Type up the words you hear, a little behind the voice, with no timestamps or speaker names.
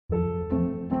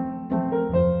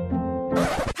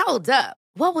Hold up.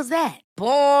 What was that?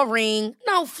 Boring.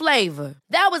 No flavor.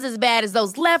 That was as bad as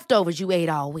those leftovers you ate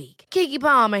all week. Keke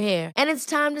Palmer here. And it's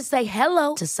time to say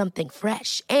hello to something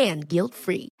fresh and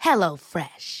guilt-free. Hello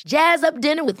Fresh. Jazz up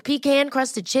dinner with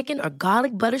pecan-crusted chicken or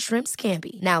garlic butter shrimp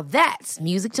scampi. Now that's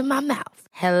music to my mouth.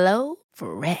 Hello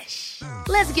Fresh.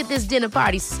 Let's get this dinner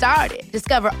party started.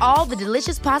 Discover all the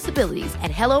delicious possibilities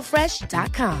at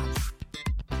hellofresh.com.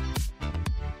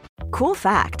 Cool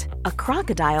fact, a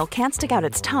crocodile can't stick out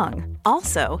its tongue.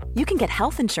 Also, you can get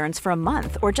health insurance for a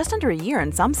month or just under a year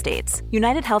in some states.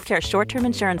 United Healthcare short-term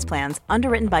insurance plans,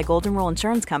 underwritten by Golden Rule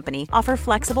Insurance Company, offer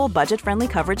flexible, budget-friendly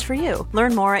coverage for you.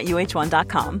 Learn more at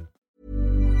uh1.com.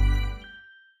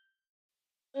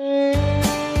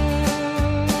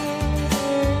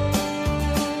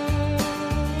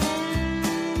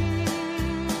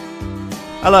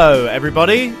 Hello,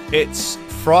 everybody. It's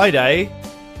Friday.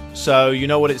 So you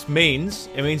know what it means.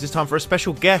 It means it's time for a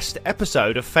special guest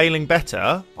episode of Failing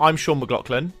Better. I'm Sean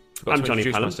McLaughlin. I'm Johnny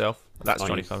Pelham. Myself. That's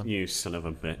Johnny Pelham. You son of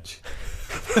a bitch.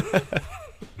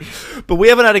 But we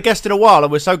haven't had a guest in a while,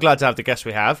 and we're so glad to have the guest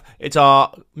we have. It's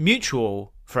our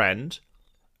mutual friend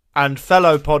and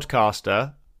fellow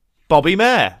podcaster, Bobby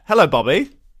MAIR. Hello,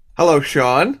 Bobby. Hello,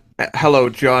 Sean. Hello,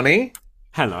 Johnny.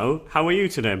 Hello. How are you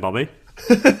today, Bobby?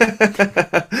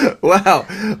 Wow,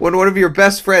 when one of your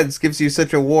best friends gives you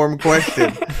such a warm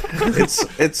question,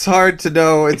 it's hard to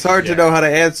know. It's hard to know how to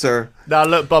answer. Now,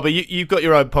 look, Bobby, you've got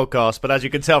your own podcast, but as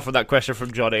you can tell from that question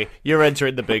from Johnny, you're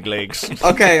entering the big leagues.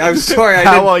 Okay, I'm sorry.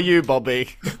 How are you, Bobby?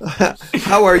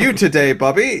 How are you today,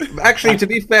 Bobby? Actually, to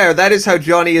be fair, that is how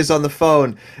Johnny is on the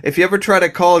phone. If you ever try to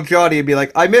call Johnny and be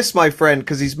like, I miss my friend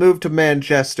because he's moved to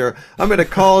Manchester, I'm going to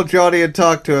call Johnny and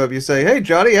talk to him. You say, hey,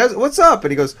 Johnny, what's up?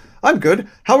 And he goes, I'm good.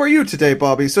 How are you today,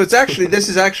 Bobby? So this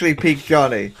is actually peak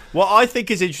Johnny. What I think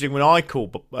is interesting when I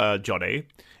call Johnny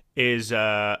is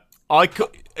I'm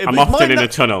often in a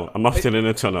tunnel.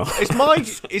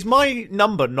 Is my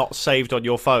number not saved on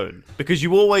your phone? Because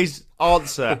you always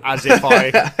answer as if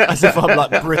I'm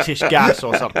like British Gas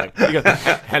or something. You go,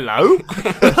 hello?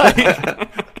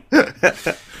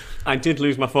 I did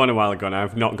lose my phone a while ago, and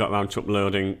I've not got around to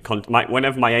uploading.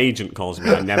 Whenever my agent calls me,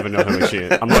 I never know who she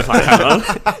is. I'm always like, hello?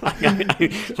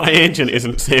 My agent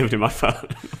isn't saved in my phone.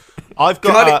 I've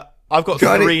got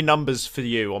Johnny. 3 numbers for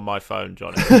you on my phone,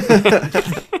 Johnny.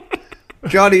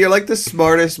 Johnny, you're like the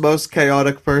smartest, most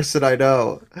chaotic person I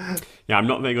know. Yeah, I'm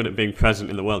not very good at being present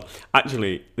in the world.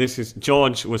 Actually,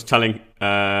 George was telling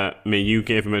me you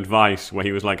gave him advice where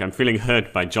he was like, I'm feeling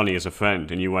hurt by Johnny as a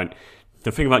friend, and you went,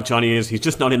 the thing about Johnny is he's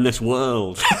just not in this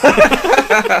world.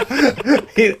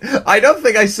 I don't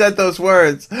think I said those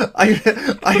words. I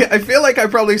feel like I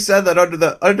probably said that under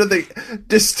the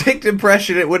distinct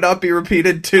impression it would not be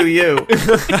repeated to you.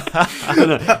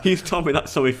 No, he's told me that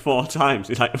story 4 times.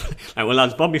 He's like, well,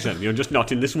 as Bobby said, you're just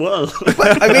not in this world.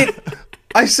 But, I mean,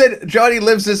 I said Johnny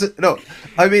lives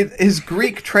his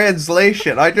Greek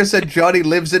translation. I just said Johnny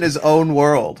lives in his own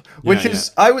world, which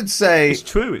is, I would say... It's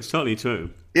true. It's totally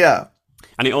true. Yeah.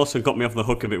 And it also got me off the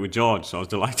hook of it with George, so I was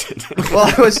delighted.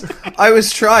 Well, I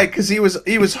was trying because he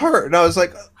was hurt, and I was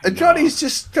like, Johnny's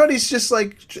just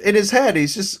like in his head.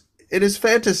 He's just in his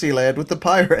fantasy land with the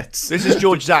pirates. This is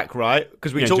George Zach, right?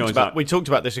 Because we talked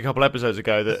about this a couple episodes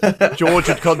ago that George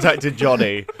had contacted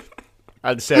Johnny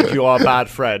and said you are a bad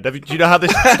friend. Do you know how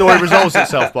this story resolves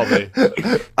itself, Bobby?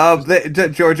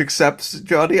 George accepts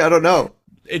Johnny. I don't know.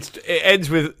 It ends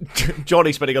with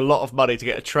Johnny spending a lot of money to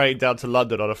get a train down to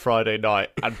London on a Friday night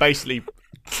and basically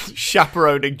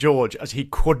chaperoning George as he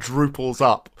quadruples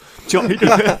up. He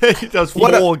does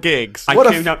 4 gigs. I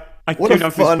tuned up his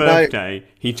birthday. Night.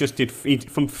 He just did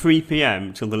from 3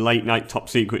 p.m. till the late night Top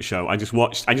Secret show. I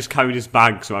just carried his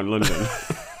bags around London.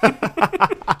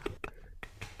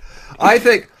 I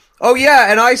think... Oh, yeah,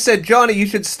 and I said, Johnny, you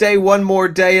should stay one more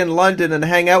day in London and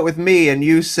hang out with me, and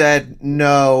you said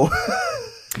no.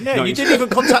 Yeah, no, you didn't even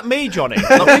contact me, Johnny. We've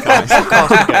got a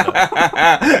podcast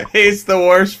together. He's the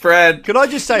worst friend. Can I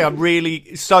just say I'm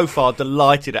really, so far,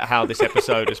 delighted at how this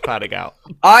episode is panning out.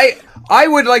 I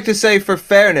would like to say, for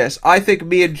fairness, I think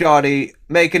me and Johnny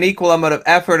make an equal amount of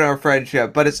effort in our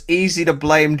friendship, but it's easy to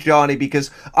blame Johnny because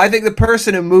I think the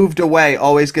person who moved away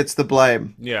always gets the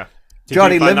blame. Yeah.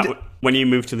 Johnny lived... When you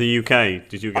moved to the UK,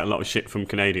 did you get a lot of shit from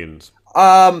Canadians?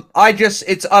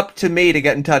 It's up to me to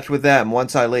get in touch with them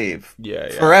once I leave. Yeah.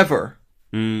 Forever.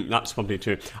 That's probably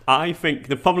true. I think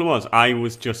the problem was I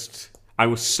was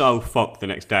so fucked the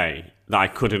next day that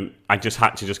I just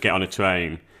had to just get on a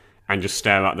train and just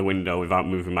stare out the window without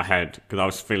moving my head because I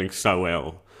was feeling so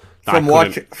ill.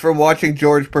 From watching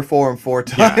George perform 4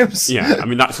 times. Yeah. I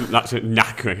mean, that's a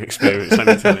knackering experience, let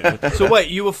me tell you. So wait,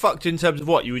 you were fucked in terms of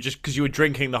what? You were just because you were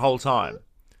drinking the whole time?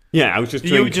 Yeah, I was just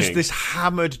drinking. You were just this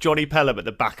hammered Johnny Pelham at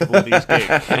the back of all these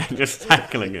gigs. Just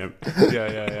tackling him.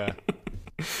 Yeah.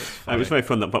 It was very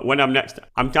fun, though. But when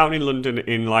I'm down in London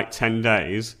in like 10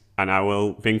 days, and I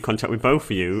will be in contact with both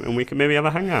of you, and we can maybe have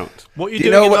a hangout. What are you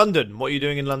doing in London? What are you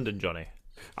doing in London, Johnny?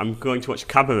 I'm going to watch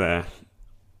Cabaret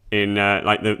in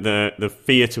like the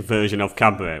theatre version of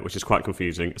Cabaret, which is quite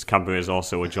confusing, as Cabaret is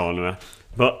also a genre.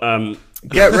 But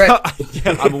get ready.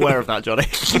 Yeah, I'm aware of that, Johnny.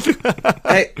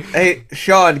 hey,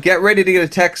 Sean, get ready to get a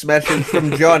text message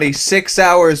from Johnny 6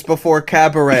 hours before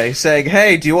Cabaret saying,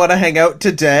 "Hey, do you want to hang out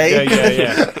today?"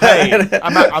 Yeah. Hey,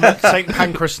 I'm at St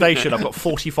Pancras Station. I've got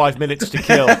 45 minutes to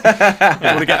kill. You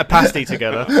want to get a pasty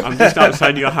together? I'm just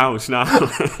outside your house now.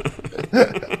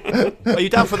 Are you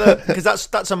down for the? Because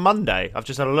that's a Monday. I've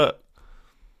just had a look.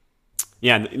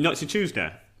 Yeah, no, it's a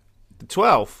Tuesday. The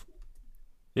 12th.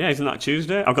 Yeah, isn't that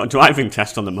Tuesday? I've got a driving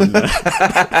test on the Monday.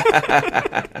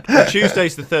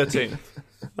 Tuesday's the 13th.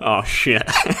 Oh, shit.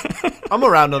 I'm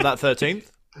around on that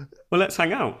 13th. Well, let's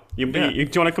hang out. Do you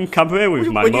want to come Cabaret with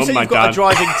my when mum, you say my you've got dad? a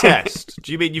driving test,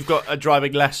 do you mean you've got a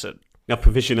driving lesson? A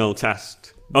provisional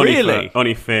test. Really?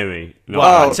 Only theory.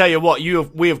 Well, I tell you what,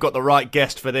 we have got the right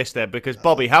guest for this then, because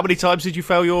Bobby, how many times did you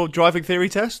fail your driving theory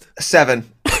test?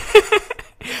 7.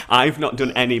 I've not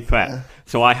done any prep,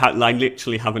 so I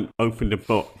literally haven't opened a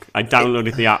book. I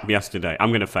downloaded the app yesterday. I'm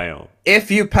going to fail. If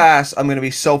you pass, I'm going to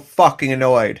be so fucking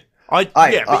annoyed.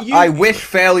 I wish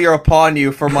failure upon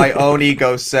you for my own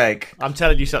ego's sake. I'm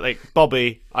telling you something,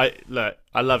 Bobby. I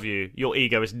love you. Your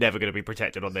ego is never going to be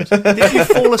protected on this. Did you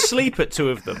fall asleep at 2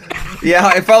 of them? Yeah,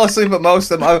 I fell asleep at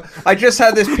most of them. I just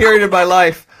had this period in my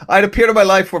life. I had a period of my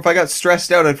life where if I got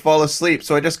stressed out, I'd fall asleep.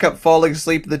 So I just kept falling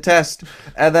asleep at the test,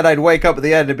 and then I'd wake up at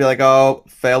the end and be like, "Oh,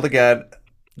 failed again."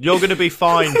 You're going to be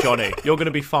fine, Johnny. You're going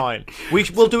to be fine.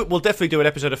 We'll definitely do an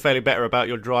episode of Failing Better about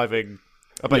your driving.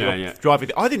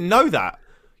 Driving. I didn't know that.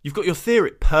 You've got your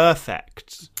theory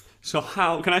perfect. So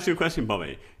how can I ask you a question,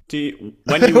 Bobby?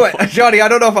 Johnny, I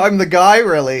don't know if I'm the guy,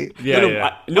 really.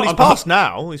 Yeah. He's passed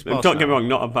now. Don't get me wrong.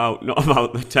 Not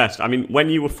about the test. I mean, when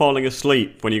you were falling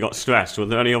asleep when you got stressed, were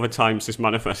there any other times this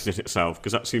manifested itself?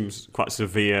 Because that seems quite a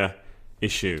severe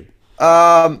issue.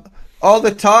 All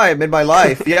the time in my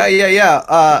life.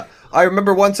 Yeah. I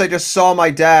remember once I just saw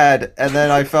my dad, and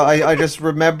then I just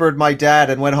remembered my dad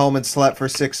and went home and slept for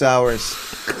 6 hours.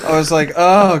 I was like,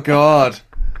 oh god.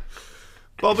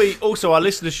 Bobby, also our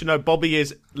listeners should know Bobby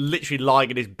is literally lying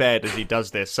in his bed as he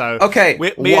does this. So okay, me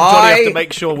and Johnny have to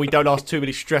make sure we don't ask too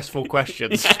many stressful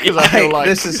questions, because I feel like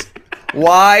this is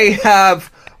why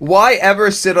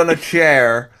ever sit on a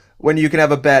chair when you can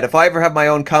have a bed? If I ever have my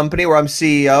own company where I'm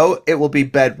CEO, it will be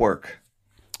bed work.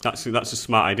 That's a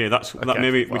smart idea.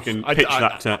 Maybe we can pitch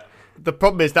that to. The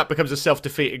problem is that becomes a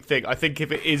self-defeating thing. I think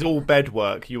if it is all bed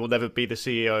work, you will never be the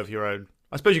CEO of your own.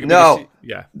 I suppose you can.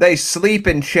 They sleep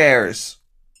in chairs.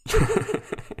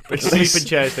 They sleep in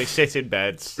chairs. They sit in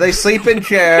beds. They sleep in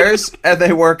chairs and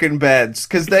they work in beds.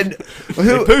 Because then,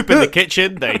 they poop in the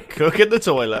kitchen. They cook in the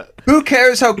toilet. Who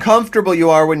cares how comfortable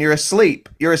you are when you're asleep?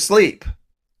 You're asleep.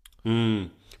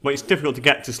 Well, it's difficult to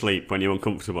get to sleep when you're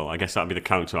uncomfortable. I guess that'd be the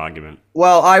counter argument.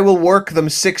 Well, I will work them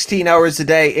 16 hours a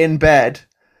day in bed.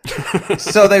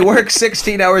 So they work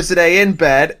 16 hours a day in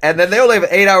bed, and then they only have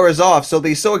 8 hours off, so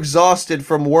they'll be so exhausted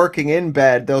from working in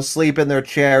bed, they'll sleep in their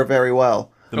chair very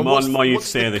well. The more and more you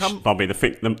say this, Bobby,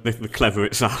 the clever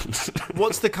it sounds.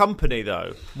 What's the company,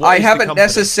 though? I haven't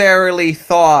necessarily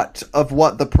thought of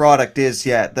what the product is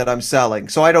yet that I'm selling,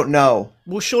 so I don't know.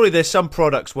 Well, surely there's some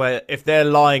products where if they're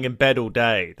lying in bed all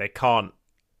day, they can't.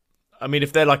 I mean,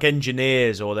 if they're like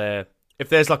engineers or if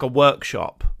there's like a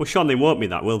workshop. Well, Sean, they won't be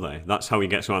that, will they? That's how he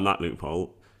gets around that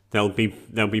loophole. They'll be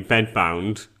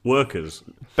bed-bound workers.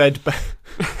 They'll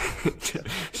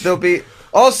be.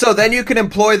 Also, then you can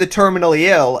employ the terminally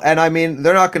ill, and I mean,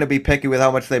 they're not going to be picky with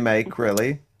how much they make,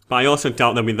 really. But I also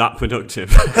doubt they'll be that productive.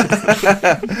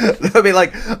 I'll be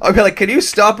like, can you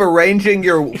stop arranging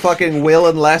your fucking will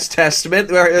and last testament?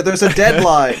 There's a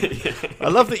deadline. I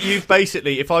love that you've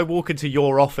basically, if I walk into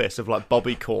your office of like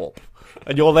Bobby Corp,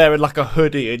 and you're there in like a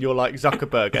hoodie, and you're like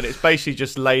Zuckerberg, and it's basically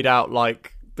just laid out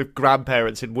like the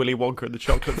grandparents in Willy Wonka and the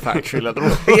Chocolate Factory.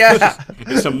 Yeah.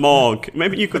 It's a morgue.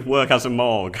 Maybe you could work as a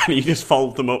morgue and you just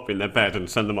fold them up in their bed and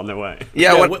send them on their way.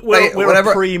 Yeah, we're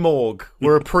a pre-morgue.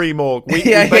 We're a pre-morgue.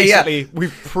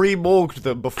 We've pre-morgued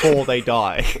them before they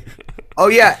die. Oh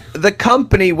yeah, the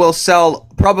company will sell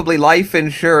probably life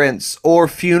insurance or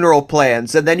funeral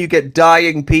plans, and then you get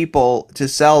dying people to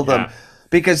sell them. Yeah.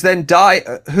 Because then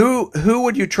who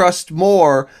would you trust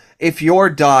more if you're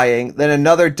dying, then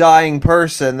another dying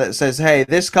person that says, "Hey,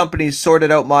 this company's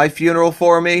sorted out my funeral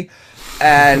for me,"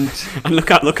 and look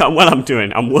how well I'm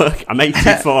doing. I'm 84. I'm 84.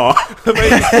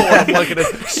 I'm working a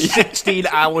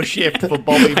 16-hour shift for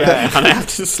Bobby MAIR. And I have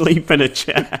to sleep in a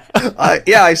chair.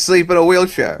 I sleep in a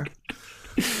wheelchair.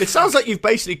 It sounds like you've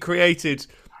basically created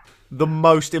the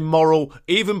most immoral,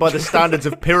 even by the standards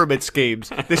of pyramid schemes.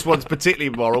 This one's particularly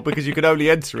immoral because you can only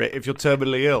enter it if you're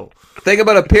terminally ill. Thing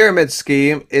about a pyramid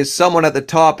scheme is someone at the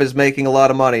top is making a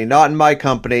lot of money. Not in my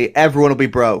company. Everyone will be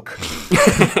broke.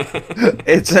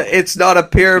 It's not a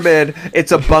pyramid.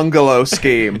 It's a bungalow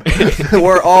scheme.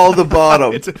 We're all the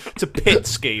bottom. It's a pit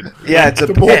scheme. Yeah, it's a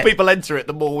the pit. more people enter it,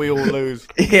 the more we all lose.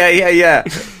 Yeah.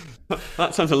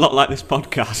 That sounds a lot like this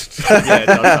podcast. Yeah, it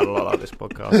does sound a lot like this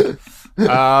podcast.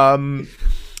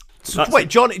 Wait,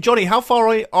 Johnny, how far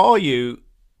are you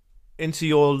into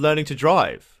your learning to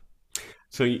drive?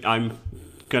 So I'm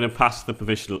going to pass the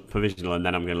provisional, and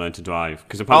then I'm going to learn to drive.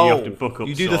 Because apparently you have to book up.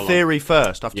 You do the theory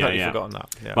first. I've totally forgotten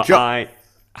that. Yeah. But I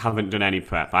haven't done any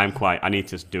prep. I need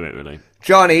to do it, really.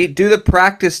 Johnny, do the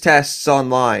practice tests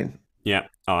online. Yeah.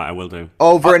 All right, I will do.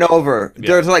 Over and over.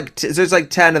 Yeah. There's like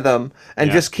 10 of them,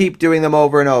 and just keep doing them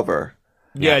over and over.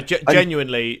 Yeah,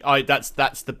 genuinely, that's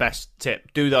the best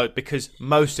tip. Do though, because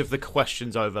most of the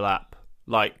questions overlap.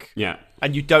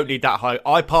 And you don't need that high.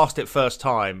 I passed it first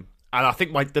time, and I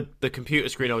think the computer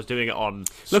screen I was doing it on.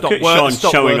 Look at Sean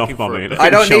showing off, Bobby. I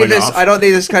don't need this. I don't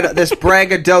need this kind of this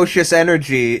braggadocious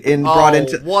energy brought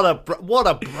into. What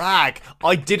a brag!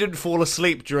 I didn't fall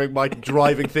asleep during my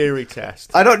driving theory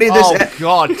test. I don't need this. Oh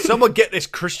God! Someone get this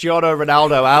Cristiano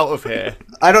Ronaldo out of here.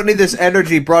 I don't need this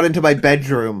energy brought into my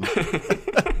bedroom.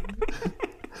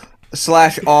 /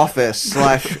 office /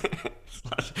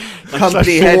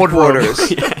 company headquarters.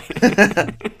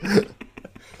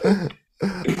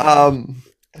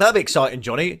 That'd be exciting,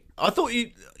 Johnny. I thought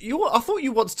you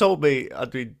once told me. I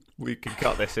mean, we can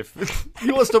cut this if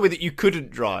you once told me that you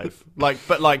couldn't drive. But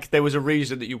there was a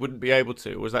reason that you wouldn't be able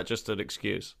to. Was that just an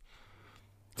excuse?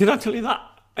 Did I tell you that?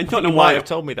 I don't know You why. might have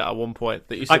told me that at one point.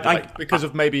 That you said because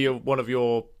of maybe one of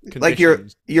your conditions. Like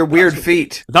your weird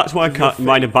feet. That's why I can't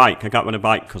ride a bike. I can't ride a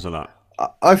bike because of that.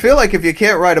 I feel like if you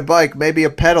can't ride a bike, maybe a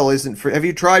pedal isn't free. Have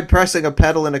you tried pressing a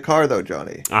pedal in a car, though,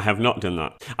 Johnny? I have not done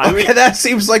that. That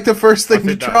seems like the first thing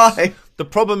to try. The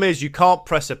problem is you can't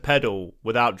press a pedal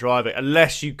without driving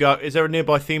unless you go. Is there a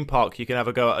nearby theme park you can have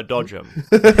a go at a dodgem?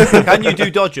 Can you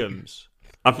do dodgems?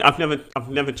 I've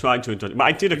never tried to do a dodgem, but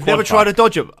I did a quad Never bike. tried a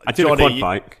dodgem. I did Johnny, a quad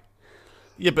bike.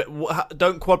 Yeah, but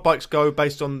don't quad bikes go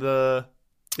based on the?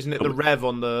 Isn't it the rev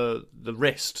on the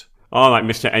wrist? All right,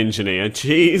 Mr. Engineer.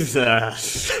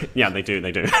 Jesus. Yeah, they do.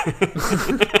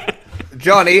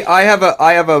 Johnny, I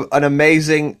have an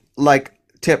amazing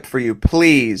tip for you.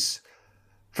 Please,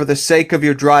 for the sake of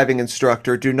your driving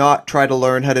instructor, do not try to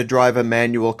learn how to drive a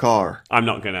manual car. I'm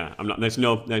not. I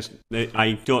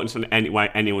don't understand why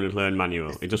anyone would learn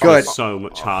manual. It just Good. feels so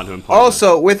much harder and pointless.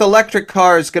 Also, with electric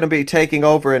cars going to be taking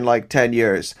over in 10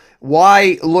 years,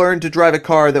 why learn to drive a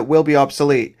car that will be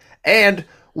obsolete? And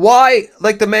why,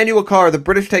 the manual car, the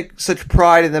British take such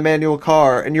pride in the manual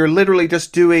car, and you're literally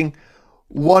just doing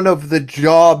one of the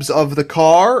jobs of the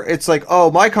car. It's like,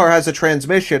 oh, my car has a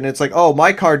transmission. It's like, oh,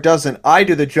 my car doesn't. I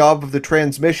do the job of the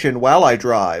transmission while I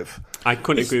drive. I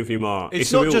couldn't agree with you more.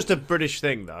 It's not just a British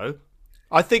thing, though.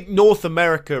 I think North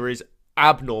America is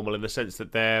abnormal in the sense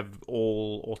that they're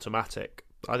all automatic.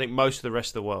 I think most of the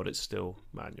rest of the world, it's still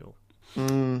manual.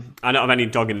 I don't have any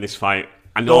dog in this fight.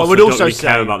 And No, I would don't also really say-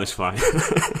 care about this fight.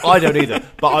 I don't either.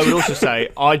 But I would also say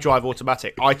I drive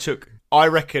automatic. I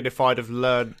reckon if I'd have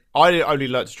learned... I only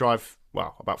learned to drive,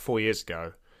 about 4 years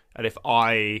ago. And if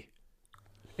I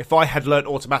had learned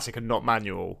automatic and not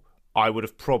manual, I would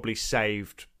have probably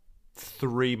saved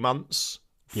 3 months,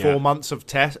 4 months of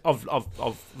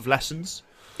of lessons.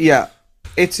 Yeah,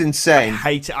 it's insane.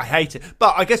 I hate it.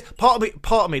 But I guess part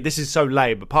of me, this is so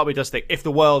lame, but part of me does think if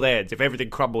the world ends, if everything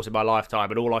crumbles in my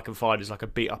lifetime and all I can find is a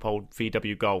beat up old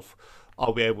VW Golf,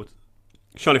 I'll be able to...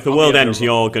 Sean, if the world ends,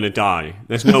 you're going to die.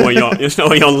 There's no way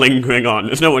you're lingering on.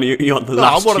 There's no one you're the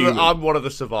last human. I'm one of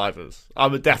the survivors.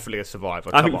 I'm definitely a survivor.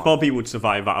 I think Bobby would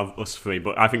survive out of us three,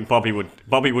 but I think Bobby would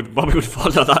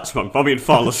fall. No, that's wrong. Bobby would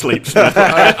fall asleep.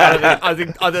 I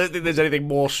don't think there's anything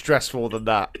more stressful than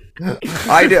that.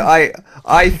 I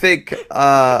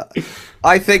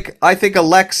think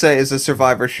Alexa is a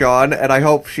survivor, Sean, and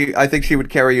I think she would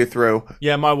carry you through.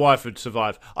 Yeah, my wife would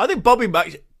survive. I think Bobby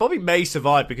may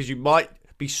survive because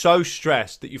be so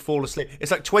stressed that you fall asleep.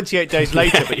 It's like 28 days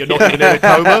later, but you're not even in a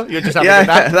coma. You're just having a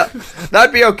nap.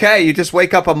 That'd be okay. You just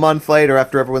wake up a month later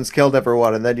after everyone's killed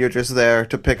everyone, and then you're just there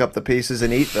to pick up the pieces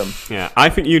and eat them. Yeah, I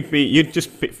think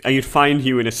you'd find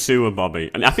you in a sewer, Bobby,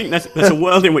 and I think there's a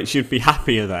world in which you'd be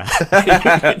happier there.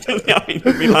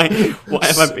 You'd be like,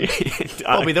 whatever.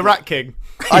 Bobby, the Rat King.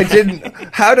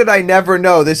 How did I never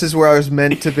know this is where I was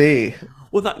meant to be?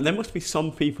 Well, there must be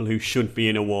some people who should be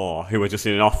in a war who are just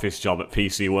in an office job at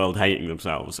PC World hating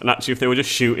themselves. And actually, if they were just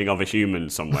shooting other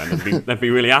humans somewhere, they'd be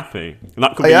really happy. And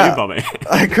that could be you, Bobby.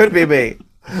 It could be me.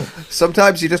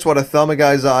 Sometimes you just want to thumb a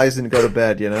guy's eyes and go to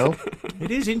bed, you know?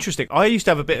 It is interesting. I used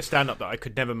to have a bit of stand-up that I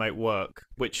could never make work,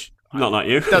 which... Not like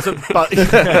you. Doesn't, but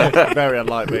very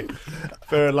unlike me.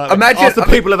 Very unlike me. Ask the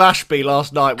people of Ashby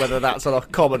last night whether that's a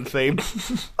common theme.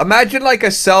 Imagine like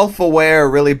a self-aware,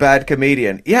 really bad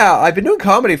comedian. Yeah, I've been doing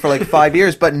comedy for like 5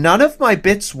 years, but none of my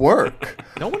bits work.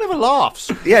 No one ever laughs.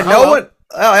 Yeah, no one...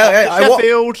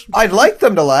 Sheffield. I'd like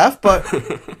them to laugh, but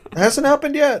it hasn't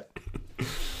happened yet.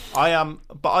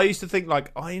 But I used to think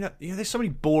like, there's so many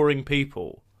boring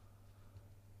people.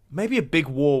 Maybe a big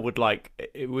war would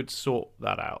it would sort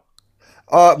that out.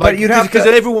 But you'd have because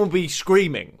then everyone would be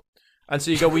screaming, and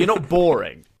so you go, well, you're not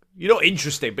boring, you're not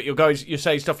interesting, but you're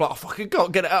saying stuff like, I fucking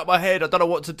can't get it out of my head, I don't know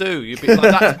what to do. You'd be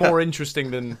like, that's more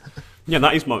interesting than. Yeah,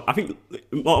 that is more. I think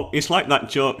it's like that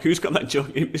joke. Who's got that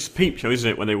joke? It's Peep Show, isn't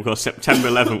it? When they were called September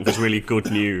 11th was really good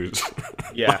news.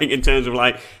 Yeah. In terms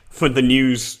of for the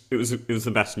news, it was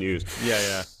the best news.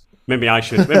 Yeah. Maybe I'm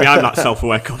that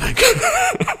self-aware comic.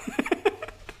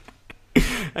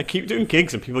 I keep doing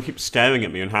gigs and people keep staring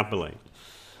at me unhappily.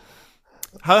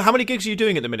 How many gigs are you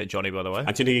doing at the minute, Johnny, by the way?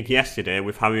 I did a gig yesterday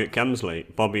with Harriet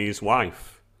Kemsley, Bobby's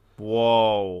wife.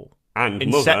 Whoa. And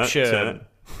Inception.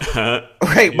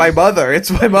 Wait, my mother.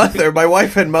 It's my mother. My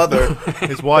wife and mother.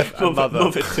 His wife and mother.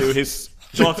 Mother to his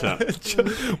daughter.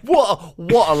 What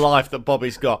a life that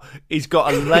Bobby's got. He's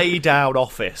got a lay-down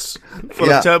office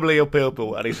full of terminally ill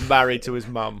people, and he's married to his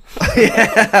mum.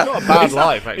 Yeah. Not a bad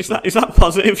life, actually. Is that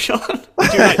positive, Sean?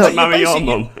 Would you like to marry your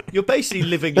mum? You're basically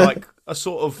living like a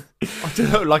sort of, I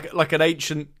don't know, like an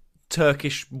ancient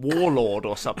Turkish warlord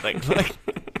or something.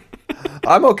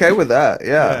 I'm okay with that.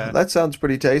 Yeah, that sounds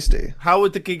pretty tasty. How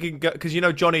would the gigging go? Because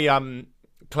Johnny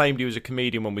claimed he was a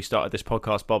comedian when we started this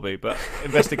podcast, Bobby, but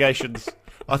investigations.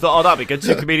 I thought, that'd be good.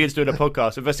 2 comedians doing a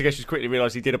podcast. Investigations quickly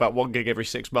realised he did about 1 gig every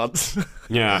 6 months.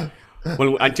 Yeah.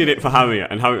 Well, I did it for Harriet,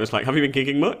 and Harriet was like, have you been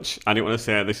gigging much? I didn't want to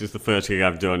say this is the first gig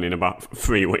I've done in about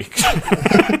 3 weeks.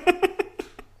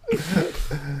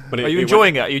 Are you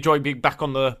enjoying it? Are you enjoying being back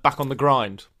on the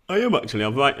grind? I am actually.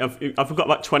 I've got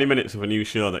about 20 minutes of a new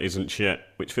show that isn't shit.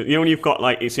 Which when you've got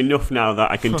it's enough now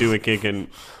that I can do a gig and.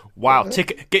 Wow!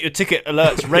 Get your ticket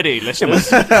alerts ready, listeners.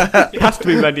 It has to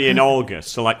be ready in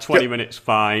August, so 20 minutes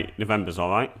by November's all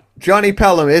right. Johnny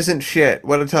Pelham isn't shit.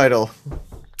 What a title!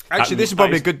 Actually, this is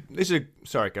probably a good.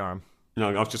 Sorry, go on. No,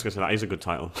 I was just going to say that is a good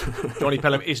title. Johnny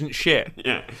Pelham isn't shit.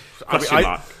 Yeah.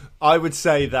 I would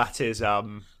say that is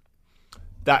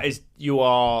you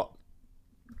are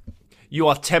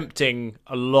tempting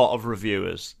a lot of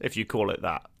reviewers if you call it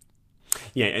that.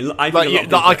 Yeah,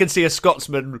 I can see a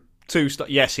Scotsman.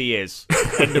 Yes, he is.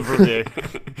 End of review.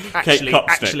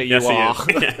 Actually, you are.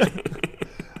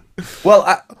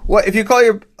 Well, if you call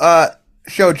your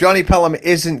show Johnny Pelham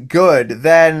isn't good,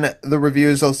 then the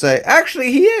reviews will say,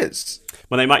 actually, he is.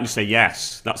 Well, they might just say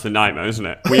yes. That's the nightmare, isn't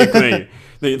it? We agree.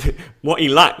 What he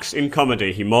lacks in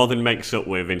comedy, he more than makes up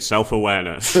with in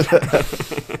self-awareness.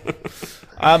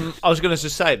 I was going to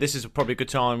just say, this is probably a good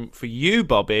time for you,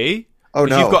 Bobby. Oh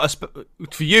no! You've got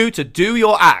for you to do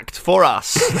your act for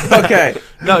us. Okay.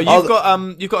 No, you've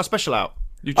got a special out.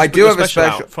 I do have a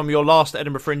special out from your last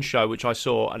Edinburgh Fringe show, which I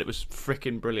saw, and it was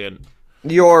freaking brilliant.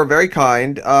 You're very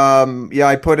kind. Yeah,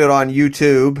 I put it on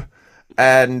YouTube,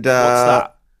 and what's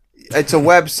that? It's a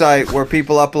website where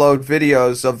people upload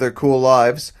videos of their cool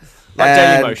lives. Like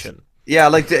Dailymotion. Yeah,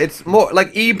 it's more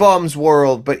like E-Bombs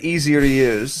World, but easier to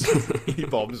use.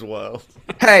 E-Bombs World.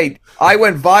 Hey, I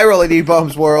went viral in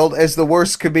E-Bombs World as the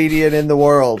worst comedian in the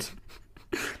world.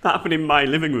 That happened in my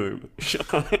living room.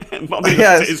 Bobby looked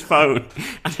at his phone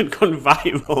and had gone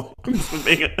viral.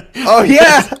 Oh,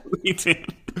 yeah!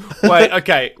 Wait,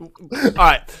 okay. All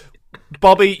right.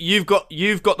 Bobby, you've got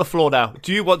the floor now.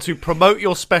 Do you want to promote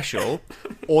your special,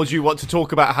 or do you want to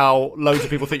talk about how loads of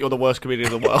people think you're the worst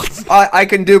comedian in the world? I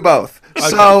can do both. Okay.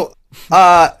 So,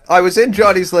 I was in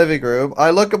Johnny's living room.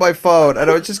 I look at my phone,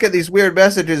 and I would just get these weird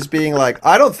messages being like,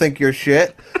 I don't think you're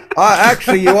shit.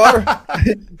 Actually,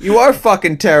 you are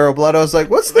fucking terrible. And I was like,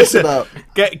 what's this about?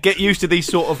 Get used to these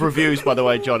sort of reviews, by the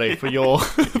way, Johnny, for your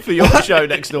show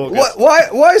next August.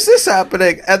 Why is this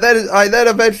happening? And then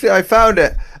eventually I found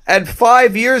it. And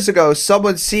 5 years ago,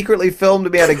 someone secretly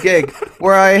filmed me at a gig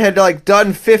where I had like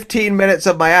done 15 minutes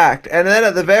of my act. And then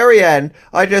at the very end,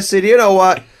 I just said, you know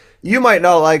what? You might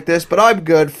not like this, but I'm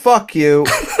good. Fuck you.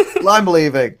 I'm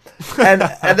leaving. And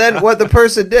then what the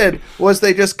person did was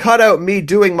they just cut out me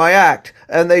doing my act,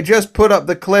 and they just put up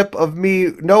the clip of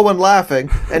me, no one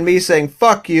laughing, and me saying,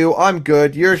 fuck you, I'm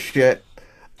good, you're shit.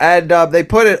 And they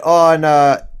put it on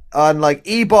like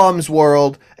E-Bombs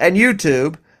World and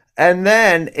YouTube, and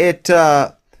then it,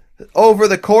 over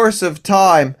the course of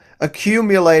time,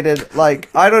 accumulated like,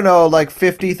 I don't know, like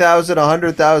 50,000,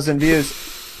 100,000 views.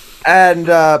 And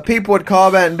people would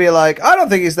comment and be like, I don't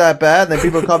think he's that bad. And then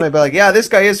people would comment and be like, yeah, this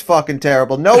guy is fucking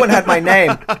terrible. No one had my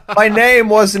name. My name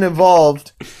wasn't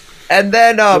involved. And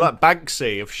then... like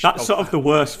Banksy of That's sort of the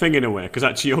worst thing in a way, because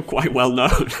actually you're quite well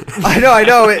known. I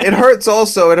know. It hurts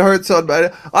also. It hurts.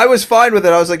 I was fine with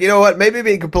it. I was like, you know what? Maybe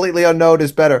being completely unknown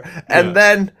is better. And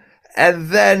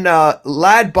then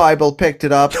Lad Bible picked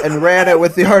it up and ran it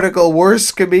with the article,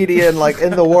 worst comedian like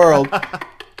in the world.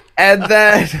 And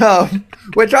then,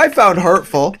 which I found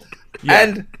hurtful,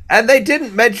 and they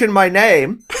didn't mention my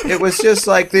name. It was just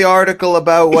like the article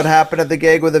about what happened at the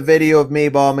gig with a video of me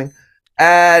bombing,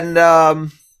 and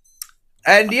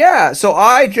yeah. So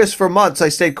I just for months I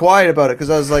stayed quiet about it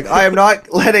because I was like, I'm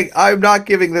not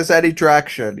giving this any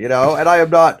traction, and I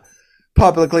am not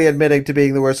publicly admitting to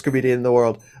being the worst comedian in the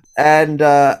world. And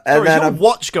Sorry, then is your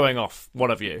watch going off, one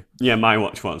of you? Yeah, my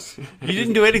watch was. You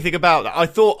didn't do anything about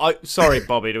that. Sorry,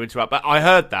 Bobby, to interrupt, but I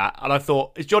heard that, and I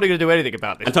thought, is Johnny going to do anything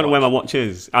about this? I don't know where my watch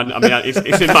is. I mean, it's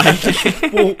in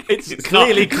my... Well, it's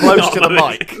clearly close to the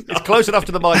mic. It's close enough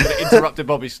to the mic that it interrupted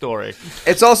Bobby's story.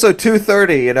 It's also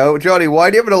 2:30, Johnny, why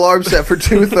do you have an alarm set for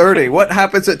 2:30? What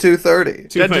happens at 2:30?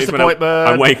 Dentist appointment.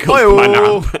 I wake up from my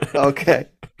nap. Okay.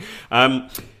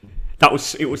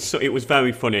 It was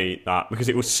very funny that because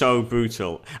it was so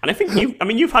brutal, and I think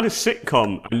you've had a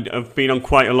sitcom and have been on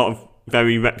quite a lot of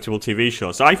very reputable TV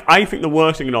shows. So I think the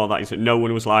worst thing in all that is that no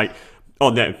one was like, oh,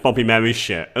 Bobby MAIR is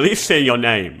shit. At least say your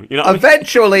name. You know.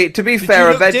 Eventually, to be fair,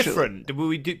 you look eventually different. Did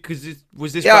we do? Because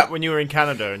was this back when you were in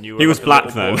Canada and you were? He was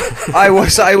black then. I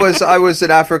was an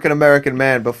African American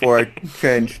man before I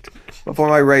changed. Before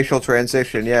my racial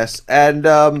transition, yes. And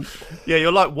yeah,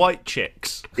 you're like White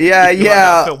Chicks. Yeah, you're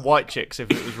yeah. Like film White Chicks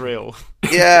if it was real.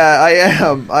 Yeah,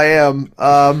 I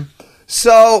am.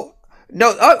 So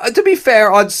no, to be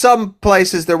fair, on some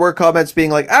places there were comments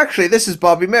being like, actually, this is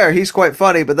Bobby MAIR. He's quite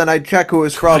funny. But then I'd check who it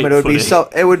was from, and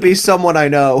it would be someone I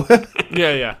know.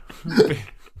 Yeah.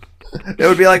 It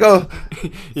would be like, oh,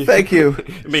 thank you,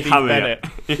 Bennett.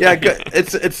 Yeah, good.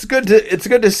 It's good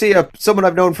to see someone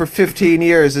I've known for 15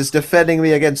 years is defending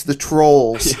me against the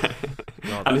trolls. Yeah.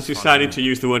 Oh, and he's decided to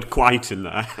use the word "quite" in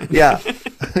there. Yeah,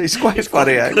 he's quite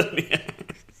funny.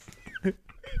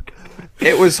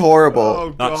 It was horrible. Oh,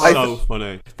 that's so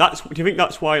funny. Do you think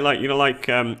that's why,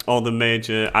 all the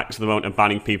major acts of the moment are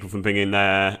banning people from bringing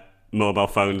their mobile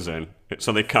phones in?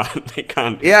 So they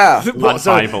can't. Yeah. Lad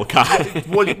Bible can't.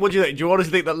 What do you think? Do you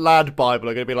honestly think that Lad Bible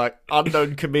are going to be like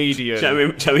unknown comedian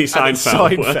Jerry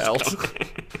Seinfeld?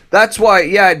 That's why,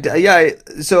 yeah.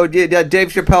 So Dave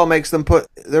Chappelle makes them put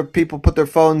their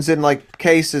phones in like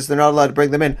cases. They're not allowed to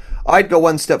bring them in. I'd go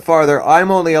one step farther.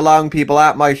 I'm only allowing people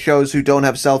at my shows who don't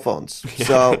have cell phones.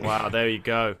 So wow, there you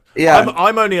go. Yeah,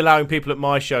 I'm only allowing people at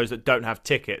my shows that don't have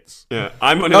tickets. Yeah,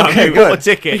 I'm only allowing people with a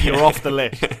ticket. You're off the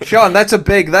list, Sean. That's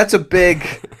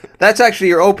actually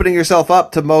you're opening yourself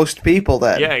up to most people.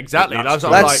 Then yeah, exactly.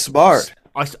 That's smart.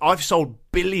 I've sold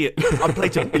billions. I've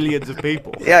played to billions of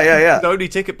people. Yeah. The only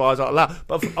ticket buyers are allowed.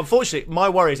 But unfortunately, my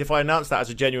worry is if I announce that as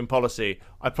a genuine policy,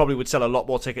 I probably would sell a lot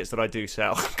more tickets than I do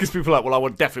sell. Because people are like, well, I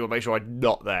would definitely want to make sure I'm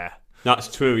not there.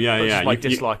 That's true. Yeah. That's my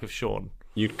dislike of Sean.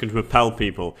 You could repel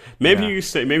people. Maybe do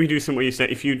something where you say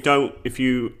if you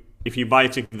buy a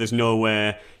ticket, there's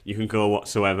nowhere you can go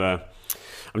whatsoever.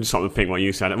 I'm just sort of thinking what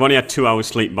you said. I've only had 2 hours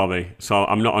sleep, Bobby, so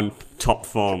I'm not on top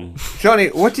form. Johnny,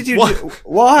 what did you do?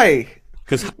 Why?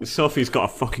 Because Sophie's got a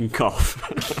fucking cough.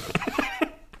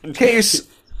 Can't you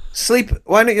sleep?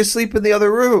 Why don't you sleep in the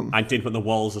other room? I did, but the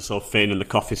walls are so thin and the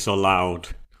cough is so loud.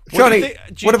 Johnny,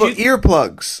 what about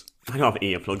earplugs? I don't have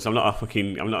earplugs.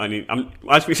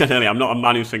 As we said earlier, I'm not a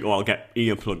man who's thinking, I'll get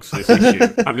earplugs for this issue.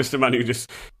 I'm just a man who just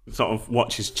sort of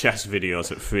watches chess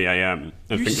videos at 3 a.m.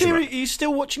 Are you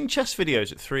still watching chess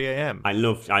videos at 3 a.m? I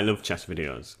love chess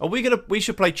videos. We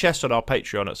should play chess on our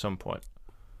Patreon at some point.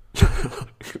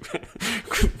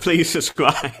 Please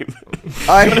subscribe.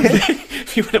 I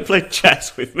If you want to play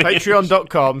chess with me.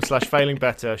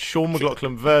 Patreon.com/failingbetter. Sean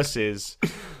McLaughlin versus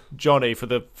Johnny for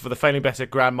the Failing Better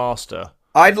Grandmaster.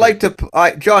 I'd like to,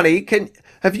 Johnny.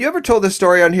 Have you ever told the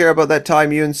story on here about that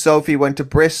time you and Sophie went to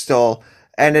Bristol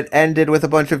and it ended with a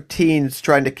bunch of teens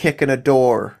trying to kick in a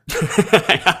door?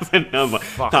 I haven't. No, but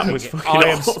that was fucking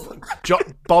awful.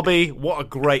 Bobby, what a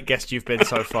great guest you've been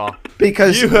so far.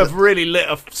 Because you have really lit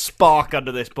a spark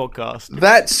under this podcast.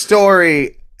 That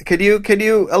story. Can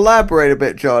you elaborate a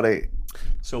bit, Johnny?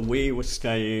 So we were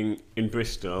staying in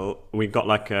Bristol. We got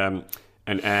like an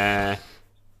B&B.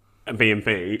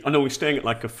 Oh no, we were staying at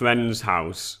like a friend's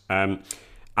house.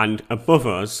 And above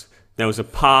us, there was a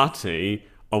party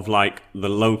of like the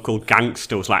local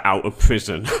gangsters, like out of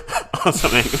prison or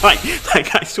something. Like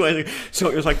I swear. So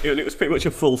it was like it was pretty much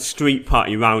a full street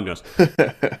party around us.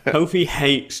 Sophie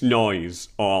hates noise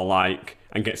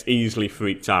and gets easily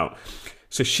freaked out.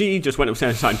 So she just went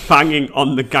upstairs and started banging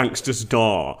on the gangster's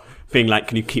door, being like,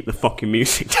 "Can you keep the fucking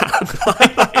music down?"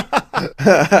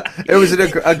 It was an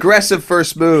aggressive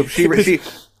first move. She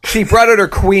brought out her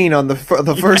queen on the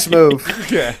first move.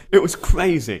 Yeah, it was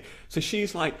crazy. So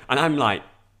she's like, and I'm like,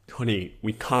 "Honey,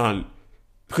 we can't,"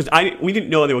 because we didn't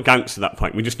know they were gangsters at that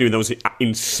point. We just knew there was an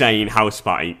insane house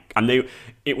party, and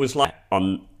it was like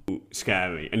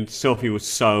scary. And Sophie was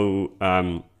so.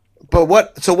 But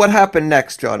what happened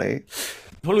next, Johnny?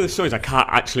 One of the stories I can't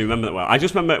actually remember that well. I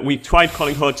just remember we tried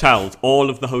calling hotels. All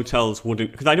of the hotels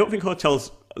wouldn't, because I don't think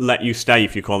hotels let you stay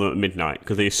if you call them at midnight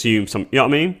because they assume some. You know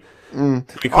what I mean?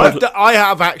 I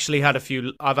have actually had a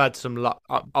few. I've had some luck.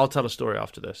 I'll tell a story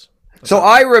after this. So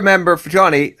I remember,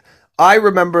 Johnny.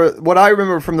 What I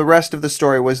remember from the rest of the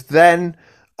story was then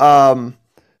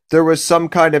there was some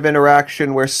kind of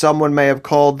interaction where someone may have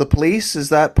called the police. Is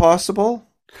that possible?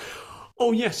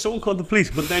 Oh yes, someone called the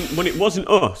police, but then when it wasn't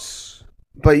us.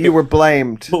 But you were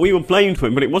blamed. But we were blamed for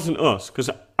it, but it wasn't us. Because,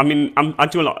 I mean, I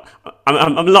do a lot.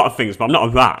 I'm a lot of things, but I'm not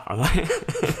a rat.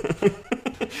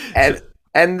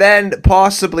 And then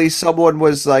possibly someone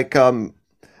was like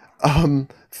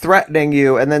threatening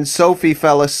you, and then Sophie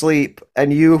fell asleep,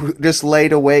 and you just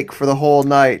laid awake for the whole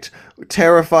night,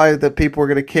 terrified that people were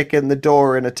going to kick in the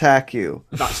door and attack you.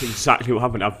 That's exactly what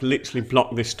happened. I've literally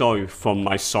blocked this story from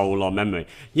my soul or memory.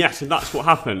 Yes, and that's what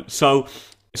happened.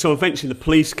 So eventually the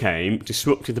police came,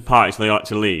 disrupted the party, so they had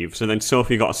to leave. So then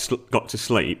Sophie got to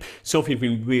sleep. Sophie had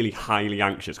been really highly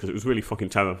anxious because it was really fucking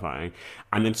terrifying.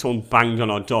 And then someone banged on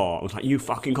our door. I was like, "You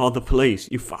fucking called the police.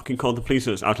 You fucking called the police."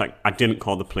 I was like, "I didn't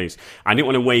call the police." I didn't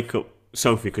want to wake up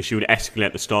Sophie because she would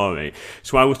escalate the story.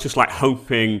 So I was just like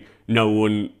hoping no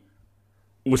one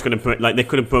was going to, like, they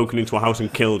could have broken into a house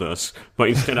and killed us. But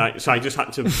instead, I just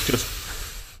had to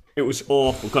it was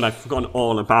awful. God, I've forgotten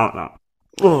all about that.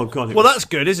 Oh God! Well, that's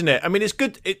good, isn't it? I mean, it's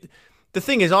good. The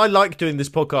thing is, I like doing this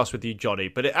podcast with you, Johnny,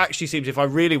 but it actually seems if I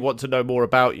really want to know more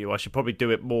about you, I should probably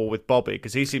do it more with Bobby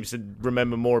because he seems to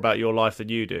remember more about your life than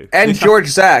you do. And George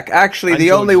Zach. Actually,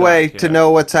 the only way to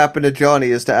know what's happened to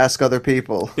Johnny is to ask other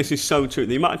people. This is so true.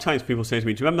 The amount of times people say to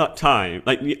me, "Do you remember that time?"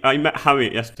 Like, I met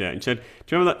Harriet yesterday and said,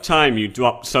 "Do you remember that time you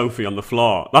dropped Sophie on the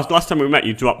floor? Last time we met,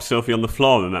 you dropped Sophie on the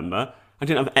floor. Remember? I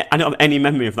don't have any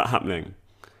memory of that happening."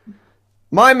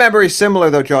 My memory's similar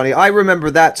though, Johnny. I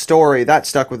remember that story. That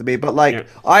stuck with me. But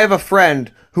I have a friend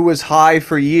who was high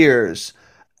for years,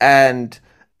 and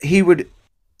he'd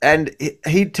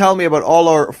tell me about all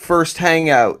our first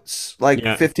hangouts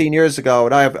 15 years ago,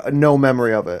 and I have no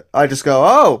memory of it. I just go,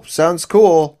 "Oh, sounds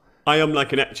cool." I am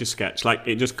like an Etch-a-Sketch. Like,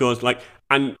 it just goes like,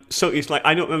 and so it's like,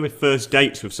 I don't remember first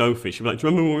dates with Sophie. She'd be like, "Do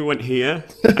you remember when we went here?"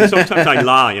 And sometimes I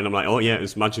lie and I'm like, "Oh yeah, it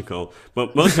was magical."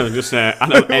 But most of them just say, "I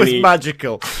don't know any." It was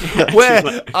magical.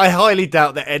 Where I highly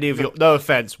doubt that any of your, no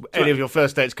offense, any of your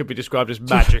first dates could be described as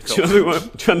magical. Do you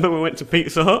remember when we went to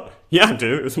Pizza Hut? Yeah, I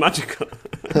do. It was magical.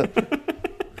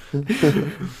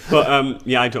 But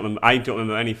yeah, I don't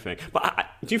remember anything. But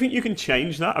do you think you can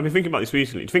change that? I've been thinking about this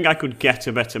recently. Do you think I could get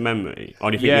a better memory,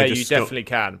 or do you think you definitely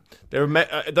can? There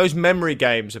are those memory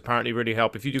games apparently really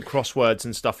help. If you do crosswords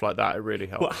and stuff like that, it really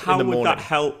helps. But how would that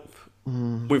help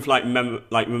with like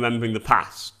remembering the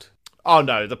past? Oh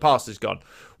no, the past is gone.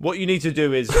 What you need to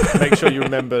do is make sure you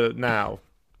remember now.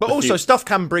 But also, stuff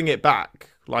can bring it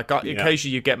back. Like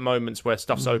occasionally, you get moments where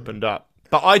stuff's opened up.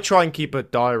 But I try and keep a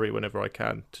diary whenever I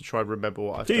can to try and remember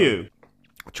what I've done. Do you?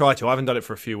 I try to. I haven't done it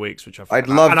for a few weeks, which I'd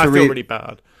love to read. And I feel really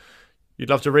bad. You'd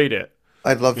love to read it?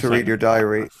 I'd love to read your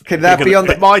diary. Can that be on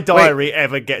the... If my diary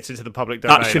ever gets into the public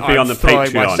domain, that should be on the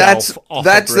Patreon.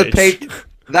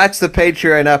 That's the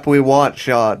Patreon app we want,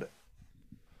 Sean.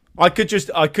 I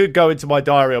could go into my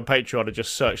diary on Patreon and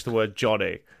just search the word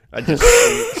Johnny, and just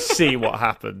see what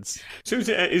happens. So is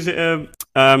it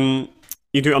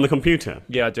you do it on the computer?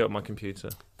 Yeah, I do it on my computer.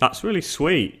 That's really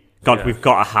sweet. God, we've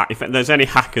got a hack. If there's any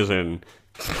hackers in,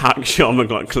 hack Sean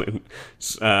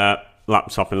McLaughlin's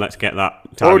laptop and let's get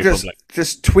that to Or public.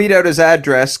 just tweet out his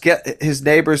address, get his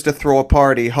neighbors to throw a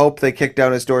party, hope they kick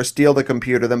down his door, steal the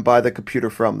computer, then buy the computer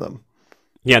from them.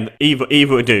 Yeah, either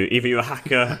would do. Either you're a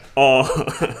hacker or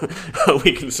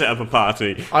we can set up a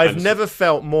party. I've never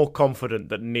felt more confident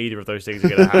that neither of those things are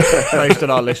going to happen based on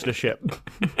our listenership.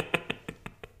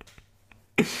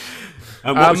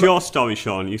 What was your story,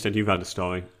 Sean? You said you've had a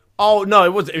story. Oh, no,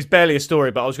 it was barely a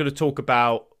story, but I was going to talk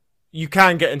about you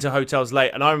can get into hotels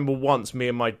late. And I remember once me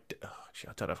and my...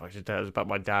 I don't know if I should tell it about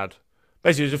my dad.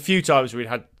 Basically, there's a few times we'd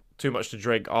had too much to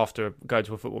drink after going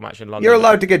to a football match in London. You're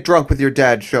allowed to get drunk with your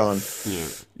dad, Sean.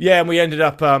 Yeah, and we ended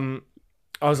up... I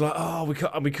was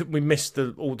like, we missed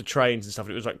all the trains and stuff.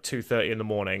 It was like 2:30 in the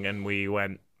morning, and we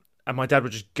went... And my dad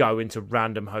would just go into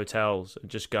random hotels and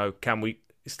just go, can we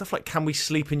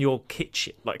sleep in your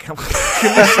kitchen? Like, can we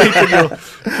sleep in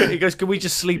your... He goes, can we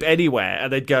just sleep anywhere?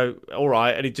 And they'd go, all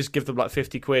right. And he'd just give them like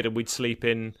 50 quid and we'd sleep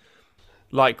in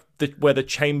like where the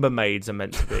chambermaids are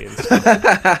meant to be. And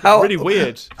stuff. Really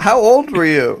weird. How old were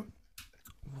you?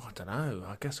 I don't know.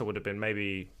 I guess I would have been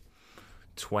maybe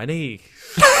 20,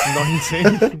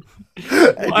 19.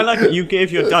 Well, I like it. You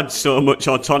gave your dad so much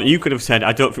autonomy. You could have said,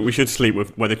 I don't think we should sleep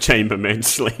where the chambermaids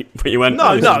sleep. But you went,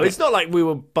 No, it's not like we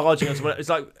were barging on someone. It's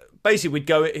like, basically, we'd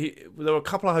go... there were a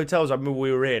couple of hotels I remember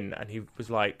we were in, and he was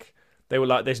like... They were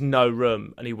like, there's no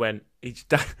room. And he went... He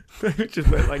just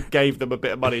went, like, gave them a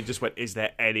bit of money and just went, is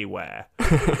there anywhere?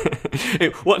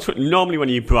 Normally when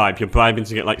you bribe, you're bribing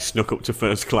to get like snuck up to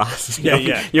first class.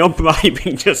 Yeah. You're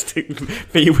bribing just to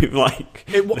be with like...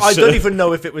 I don't even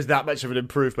know if it was that much of an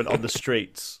improvement on the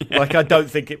streets. Like, I don't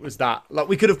think it was that. Like,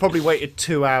 we could have probably waited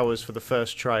 2 hours for the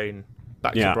first train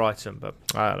back to Brighton, but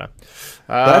I don't know.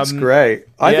 That's great.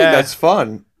 I think that's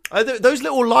fun. Those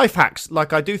little life hacks,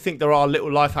 like, I do think there are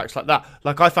little life hacks like that.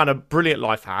 Like, I found a brilliant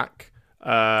life hack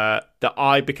that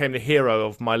I became the hero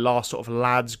of my last sort of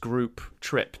lads group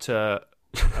trip to...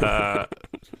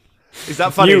 is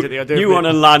that funny? You on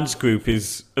a lads group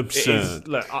is absurd.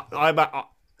 Look,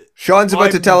 Sean's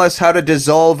about to tell us how to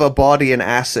dissolve a body in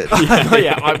acid.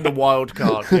 Yeah, I'm the wild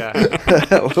card. Yeah,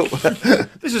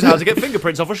 this is how to get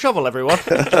fingerprints off a shovel, everyone.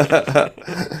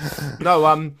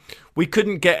 No, we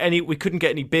couldn't get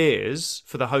any beers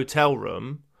for the hotel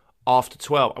room after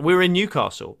 12. We were in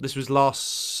Newcastle. This was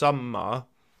last summer.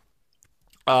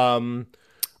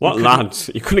 What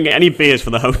lads? You couldn't get any beers for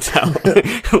the hotel.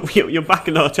 You're back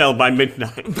in the hotel by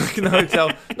midnight. Back in the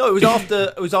hotel. No,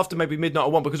 it was after maybe midnight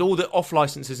or 1 because all the off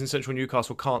licenses in central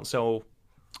Newcastle can't sell.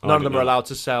 None of them are allowed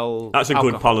to sell. That's a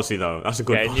alcohol. Good policy, though. That's a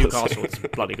good policy. In Newcastle, it's a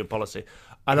bloody good policy.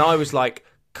 And I was like,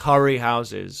 curry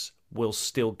houses will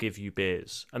still give you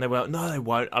beers. And they were like, no, they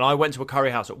won't. And I went to a curry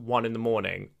house at 1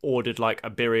 a.m, ordered like a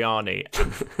biryani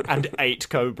and 8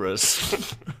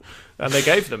 cobras. And they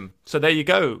gave them. So there you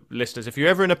go, listeners. If you're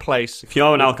ever in a place... If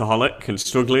you're an alcoholic and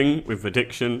struggling with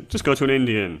addiction, just go to an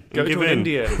Indian. Go to an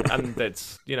Indian. And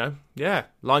it's,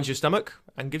 lines your stomach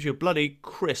and gives you a bloody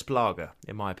crisp lager,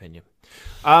 in my opinion.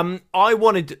 I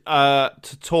wanted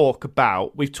to talk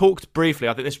about... We've talked briefly,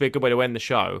 I think this would be a good way to end the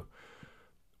show.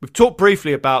 We've talked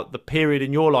briefly about the period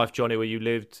in your life, Johnny, where you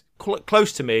lived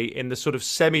close to me in the sort of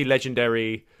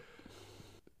semi-legendary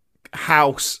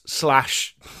house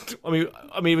slash... I mean,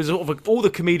 it was sort of all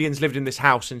the comedians lived in this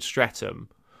house in Streatham.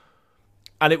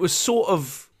 And it was sort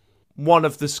of one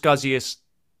of the scuzziest...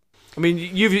 I mean,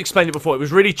 you've explained it before. It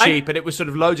was really cheap, and it was sort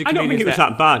of loads of comedians. I don't think it was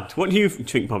that bad. What do you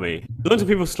think, Bobby? Loads of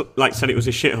people said it was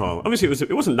a shithole. Obviously,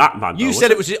 it wasn't that bad. You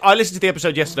said it was. I listened to the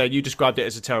episode yesterday. And you described it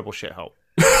as a terrible shithole.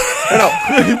 No,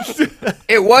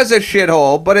 it was a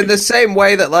shithole, but in the same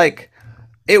way that like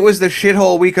it was the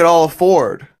shithole we could all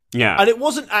afford. Yeah, and it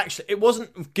wasn't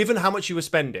given how much you were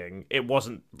spending. It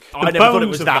wasn't. I never thought it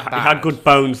was that bad. It had good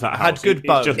bones. That house had good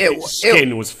bones. Its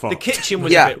skin was fucked. The kitchen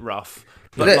was a bit rough,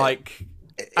 but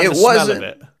it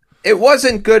wasn't. It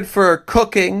wasn't good for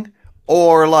cooking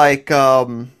or like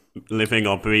living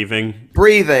or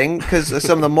breathing because of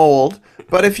some of the mold.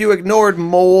 But if you ignored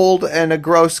mold and a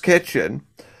gross kitchen,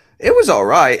 it was all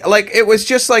right. Like it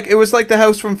was like the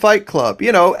house from Fight Club.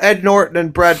 You know, Ed Norton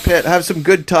and Brad Pitt have some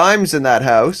good times in that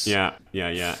house. Yeah.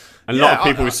 And a lot of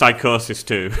people with psychosis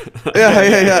too.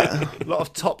 Yeah. A lot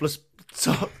of topless,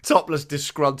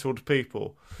 disgruntled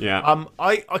people. Yeah.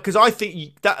 Because I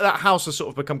think that house has sort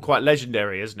of become quite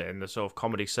legendary, isn't it, in the sort of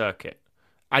comedy circuit?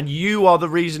 And you are the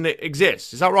reason it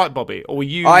exists. Is that right, Bobby? Or were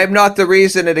you? I am not the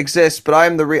reason it exists, but I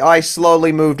am I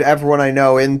slowly moved everyone I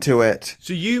know into it.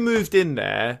 So you moved in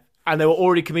there And there were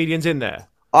already comedians in there.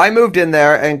 I moved in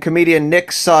there, and comedian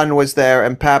Nick Sun was there,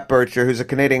 and Pat Bircher, who's a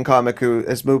Canadian comic who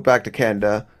has moved back to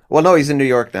Canada. Well, no, he's in New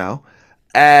York now.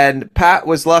 And Pat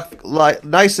was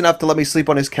nice enough to let me sleep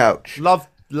on his couch.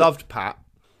 Loved Pat.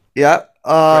 Yeah.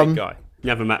 Great guy.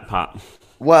 Never met Pat.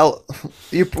 Well,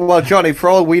 Johnny, for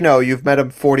all we know, you've met him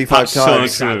 45 That's so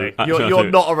times. true. Exactly. You're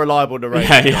not a reliable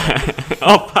narrator. Yeah.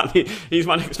 Oh, Pat, he's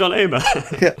my next door neighbour.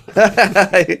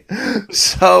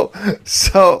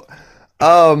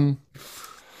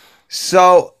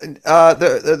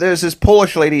 There's this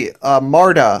Polish lady,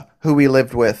 Marta, who we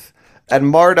lived with, and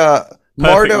Marta.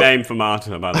 Perfect name for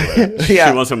Marta, by the way. Yeah.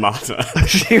 She was a Marta.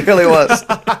 She really was.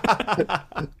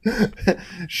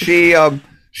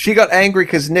 She got angry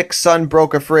because Nick's son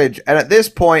broke a fridge, and at this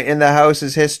point in the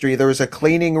house's history, there was a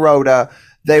cleaning rota.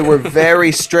 They were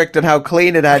very strict on how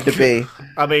clean it had to be.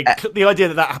 I mean, the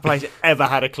idea that place ever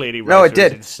had a cleaning rota No, it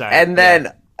did. is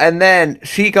insane. And then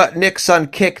she got Nick's son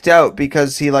kicked out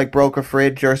because he broke a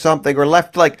fridge or something, or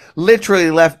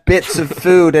literally left bits of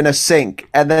food in a sink,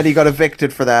 and then he got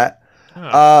evicted for that.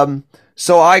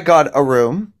 So I got a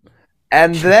room,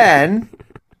 and then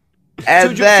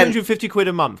 250 quid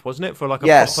a month, wasn't it, for a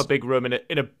Yes. proper big room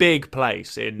in a big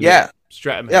place in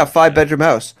Streatham? Yeah, 5-bedroom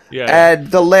house. Yeah. And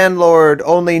the landlord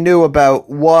only knew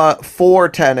about 4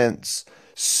 tenants,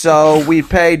 so we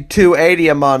paid $280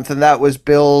 a month, and that was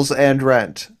bills and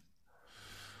rent.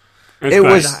 It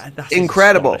was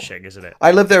incredible, isn't it?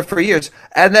 I lived there for years.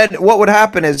 And then what would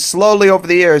happen is slowly over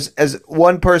the years, as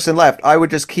one person left, I would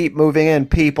just keep moving in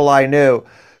people I knew.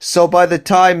 So by the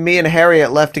time me and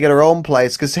Harriet left to get her own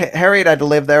place, because Harriet had to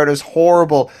live there, and it was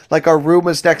horrible. Our room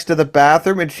was next to the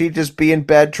bathroom, and she'd just be in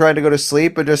bed trying to go to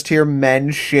sleep and just hear men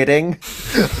shitting.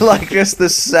 Just the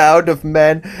sound of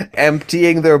men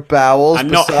emptying their bowels.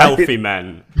 And not healthy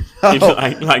men.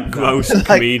 Gross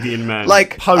comedian men.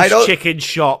 Post-chicken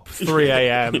shop, 3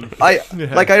 a.m. I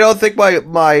don't think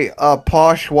my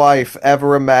posh wife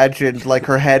ever imagined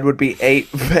her head would be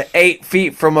 8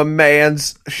 feet from a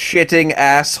man's shitting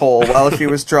asshole while she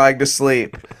was trying to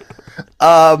sleep.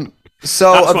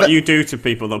 So that's what you do to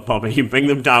people, though, Bobby. You bring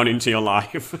them down into your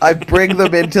life. I bring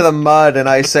them into the mud and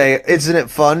I say, "Isn't it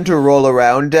fun to roll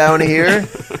around down here?"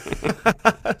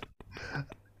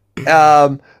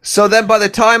 So then by the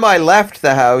time I left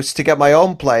the house to get my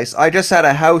own place, I just had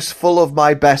a house full of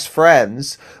my best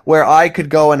friends where I could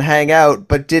go and hang out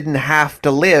but didn't have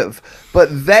to live.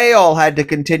 But they all had to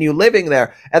continue living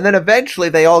there. And then eventually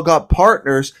they all got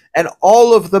partners, and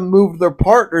all of them moved their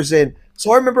partners in.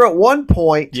 So I remember at one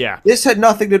point, this had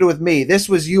nothing to do with me. This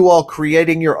was you all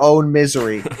creating your own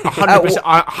misery. 100%,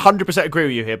 I 100% agree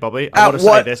with you here, Bobby. I want to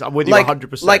say this. I'm with you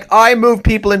 100%. I moved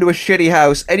people into a shitty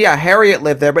house, and Harriet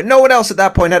lived there, but no one else at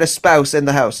that point had a spouse in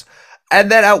the house.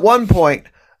 And then at one point,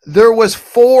 there was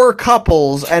 4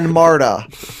 couples and Marta.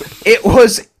 It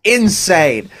was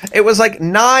insane. It was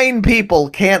 9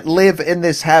 people can't live in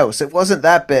this house. It wasn't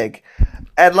that big.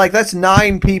 And that's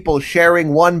 9 people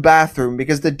sharing one bathroom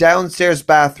because the downstairs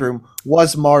bathroom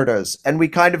was Marta's, and we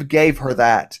kind of gave her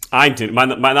that. I didn't.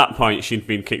 By that point, she'd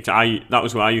been kicked out. That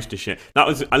was where I used to shit. I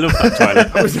love that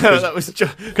toilet.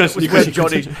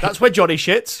 That's where Johnny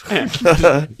shits.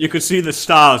 Yeah. You could see the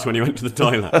stars when you went to the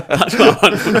toilet. That's what I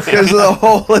want from because of the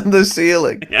hole in the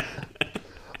ceiling. Yeah.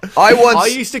 I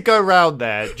used to go around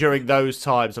there during those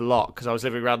times a lot because I was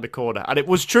living around the corner, and it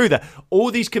was true that all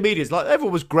these comedians,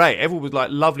 everyone was great, everyone was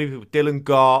lovely people. Dylan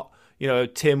Gart,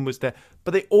 Tim was there,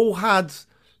 but they all had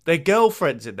their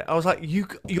girlfriends in there. I was like,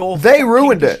 they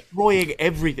ruined it, destroying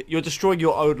everything. You're destroying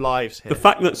your own lives here. The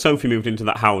fact that Sophie moved into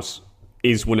that house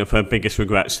is one of her biggest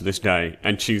regrets to this day,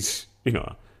 and she's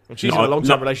she's in a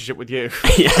long-term relationship with you.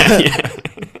 Yeah.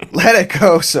 Let it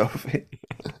go, Sophie.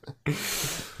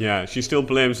 Yeah, she still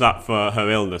blames that for her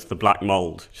illness, the black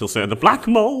mold. She'll say, "The black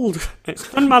mold, it's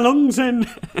done my lungs in."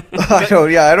 I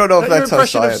don't know if that's how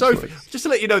science works. Just to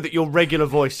let you know that your regular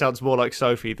voice sounds more like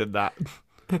Sophie than that.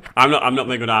 I'm not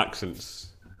very good at accents.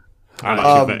 I'm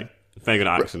actually very good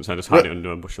at accents. I just hide it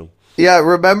under a bushel. Yeah,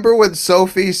 remember when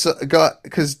Sophie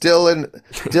because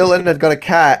Dylan had got a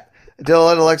cat.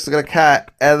 Dylan and Alexa got a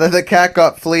cat, and then the cat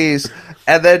got fleas.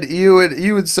 And then you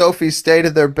and Sophie stayed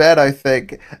in their bed, I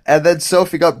think. And then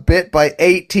Sophie got bit by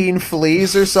 18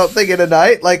 fleas or something in a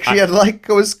night.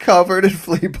 Was covered in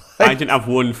flea bites. I didn't have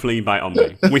one flea bite on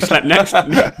me. We slept next to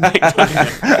me.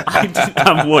 I didn't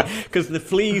have one. Because the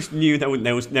fleas knew they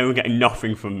were getting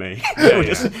nothing from me.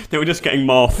 They were just getting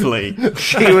more flea.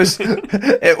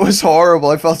 It was horrible.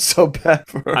 I felt so bad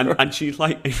for her. And she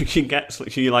reacted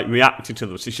to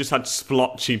them. She's just had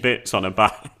splotchy bits on her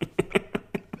back.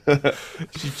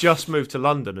 She just moved to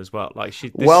London as well. Like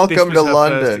this Welcome was to her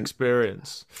London. First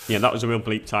experience. Yeah, that was a real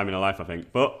bleak time in her life, I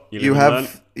think. But You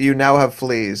now have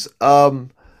fleas.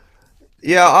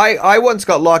 Yeah, I once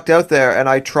got locked out there, and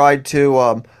I tried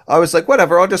to. I was like,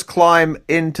 whatever, I'll just climb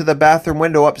into the bathroom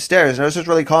window upstairs, and I was just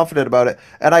really confident about it.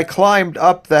 And I climbed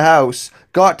up the house,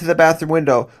 got to the bathroom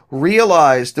window,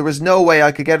 realized there was no way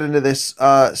I could get into this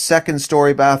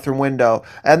second-story bathroom window,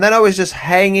 and then I was just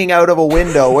hanging out of a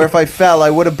window where if I fell, I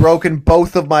would have broken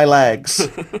both of my legs,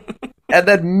 and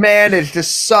then managed to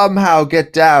somehow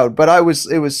get down. But it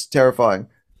was terrifying.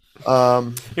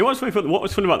 It was very fun. What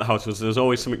was fun about the house was there was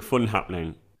always something fun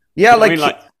happening. Yeah, I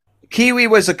mean, Kiwi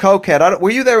was a cokehead.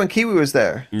 Were you there when Kiwi was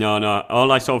there? No. All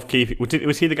I saw of Kiwi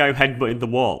was he the guy who headbutted the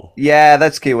wall? Yeah,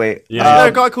 that's Kiwi. Yeah.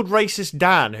 A guy called Racist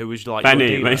Dan who was like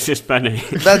Benny, racist Benny.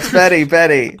 That's Betty.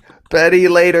 Betty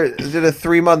later did a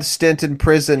 3-month stint in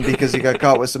prison because he got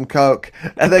caught with some coke,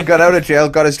 and then got out of jail,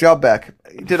 got his job back.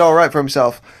 He did all right for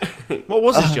himself. What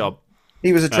was his job?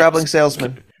 He was a traveling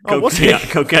salesman. What's he?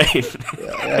 Cocaine.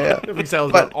 Yeah.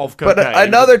 Salesman of cocaine. But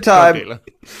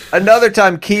another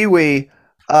time, Kiwi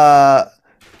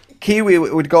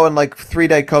would go on like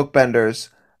 3-day coke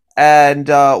benders, and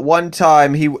one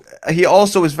time he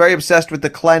also was very obsessed with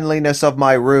the cleanliness of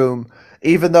my room,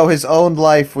 even though his own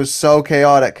life was so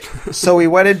chaotic. So he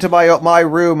went into my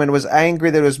room and was angry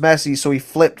that it was messy, so he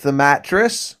flipped the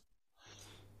mattress.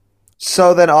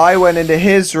 So then I went into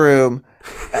his room,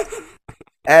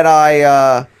 and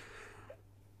I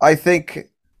think,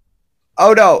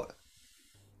 oh no,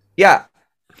 yeah,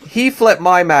 he flipped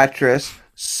my mattress,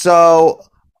 so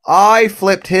I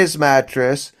flipped his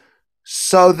mattress,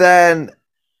 so then,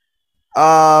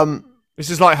 This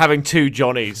is like having two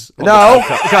Johnnies. No.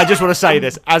 Okay, I just want to say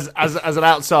this as an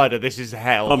outsider. This is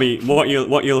hell. Bobby,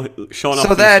 Sean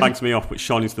often flags me off, but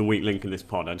Sean is the weak link in this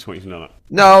pod. I just want you to know that.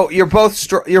 No, you're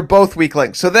both weak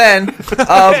links. So then,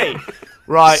 Hey,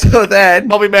 right. So then,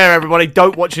 Bobby MAIR, everybody,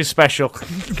 don't watch his special.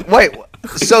 wait.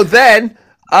 So then,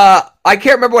 I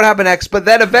can't remember what happened next, but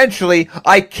then eventually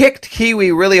I kicked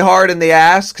Kiwi really hard in the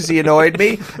ass because he annoyed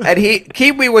me, and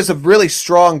Kiwi was a really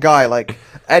strong guy,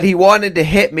 and he wanted to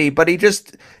hit me, but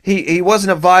he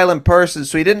wasn't a violent person,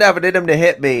 so he didn't have it in him to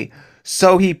hit me.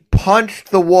 So he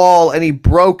punched the wall and he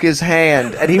broke his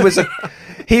hand, and he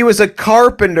was a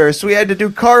carpenter, so he had to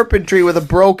do carpentry with a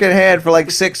broken hand for like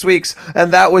 6 weeks,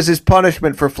 and that was his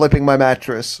punishment for flipping my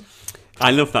mattress.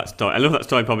 I love that story. I love that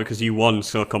story, Bobby, because you won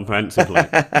so comprehensively.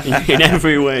 in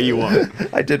every way you won.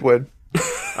 I did win.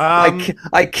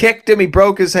 I kicked him, he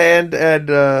broke his hand, and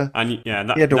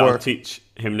that'll teach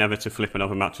him never to flip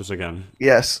another mattress again.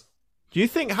 Yes. Do you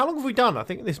think, how long have we done? I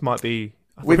think this might be...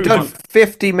 We've done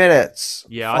 50 minutes.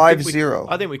 Yeah, 5-0.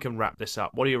 I think we can wrap this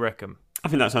up. What do you reckon? I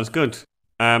think that sounds good.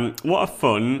 What a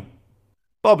fun...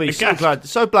 Bobby, so glad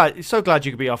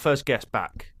you could be our first guest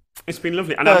back. It's been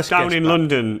lovely. And I'm down in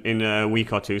London in a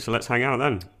week or two, so let's hang out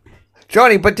then.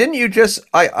 Johnny, but didn't you just...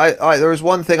 there was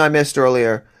one thing I missed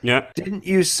earlier. Yeah. Didn't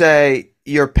you say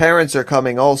your parents are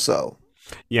coming also?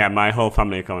 Yeah, my whole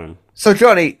family are coming. So,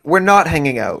 Johnny, we're not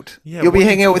hanging out. Yeah, You'll be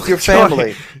hanging out with your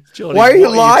family. Johnny, why are you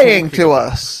lying to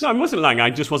us? No, I wasn't lying.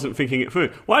 I just wasn't thinking it through.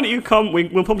 Why don't you come?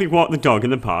 We'll probably walk the dog in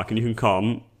the park, and you can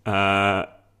come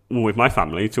with my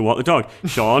family to walk the dog.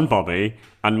 Sean, Bobby,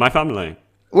 and my family.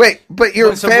 Wait, but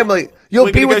your family...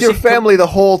 You'll be with your family the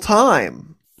whole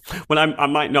time. Well, I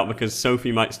might not, because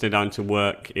Sophie might stay down to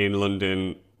work in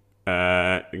London,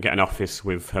 get an office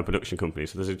with her production company,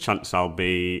 so there's a chance I'll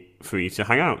be free to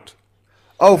hang out.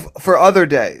 Oh, for other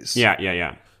days?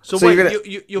 Yeah. So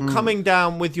wait, you're coming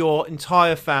down with your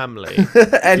entire family.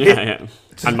 and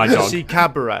and my dog. See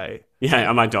Cabaret. Yeah,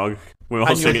 and my dog. We'll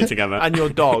all sing it together. And your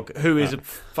dog, who is a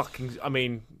fucking... I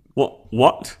mean...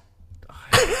 What?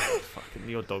 Fucking,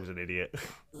 your dog's an idiot.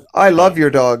 I love your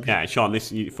dog. Yeah, Sean,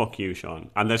 fuck you, Sean.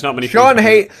 And there's not many... Sean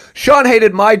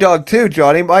hated my dog too,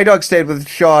 Johnny. My dog stayed with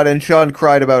Sean, and Sean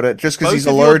cried about it just because he's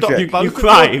allergic. You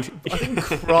cried? I didn't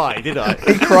cry, did I?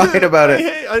 He cried about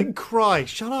it. I didn't cry.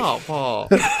 Shut up. Oh.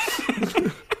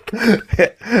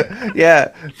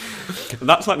 Yeah.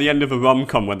 That's like the end of a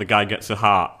rom-com when the guy gets a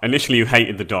heart. Initially you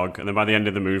hated the dog, and then by the end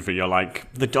of the movie you're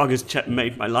like, the dog has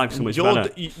made my life so much better.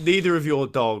 Neither of your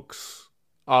dogs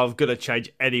are going to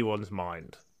change anyone's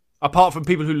mind. Apart from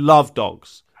people who love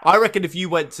dogs. I reckon if you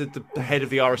went to the head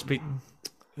of the RSP...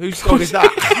 Whose dog is that?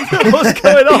 What's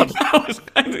going on?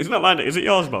 It's not mine. Is it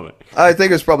yours, Bobby? I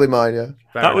think it's probably mine, yeah.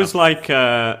 That was like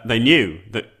they knew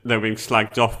that they were being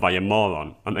slagged off by a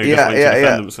moron, and they just went to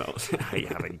defend themselves. I hate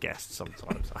having guests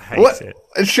sometimes. I hate it.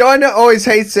 Sean always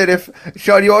hates it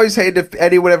you always hate if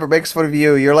anyone ever makes fun of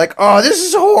you. You're like, oh, this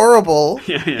is horrible.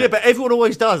 Yeah, but everyone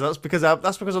always does. That's because I'm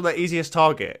the easiest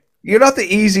target. You're not the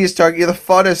easiest target. You're the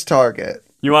funnest target.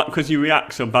 You are, because you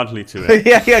react so badly to it.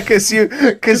 yeah, because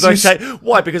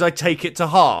why? Because I take it to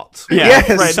heart. Yes,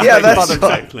 that's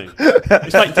exactly.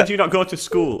 It's like, did you not go to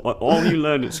school? All you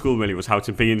learned at school really was how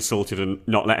to be insulted and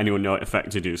not let anyone know it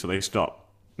affected you, so they stopped.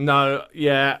 No,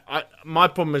 yeah. My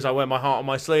problem is I wear my heart on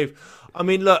my sleeve. I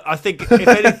mean, look, I think if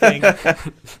anything,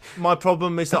 my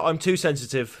problem is that I'm too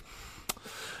sensitive.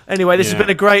 Anyway, this has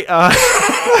been a great.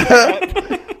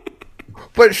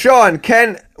 But Sean,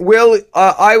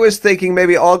 I was thinking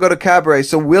maybe I'll go to Cabaret.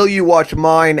 So will you watch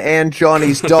mine and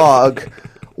Johnny's dog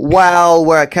while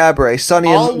we're at Cabaret?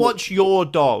 I'll watch your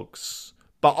dogs,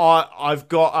 but I've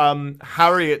got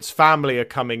Harriet's family are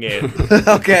coming in.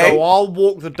 Okay. So I'll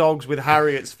walk the dogs with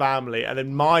Harriet's family, and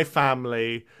then my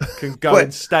family can go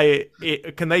and stay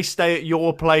at. Can they stay at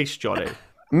your place, Johnny?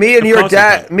 Me and your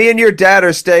dad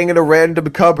are staying in a random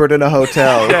cupboard in a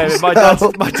hotel. Yeah, my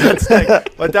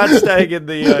dad's staying in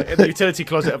the utility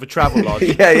closet of a travel lodge.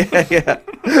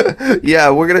 Yeah,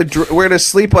 we're gonna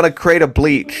sleep on a crate of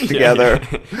bleach together.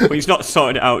 But he's not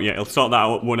sorted it out yet. He'll sort that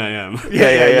out at 1 a.m.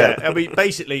 Yeah. I mean,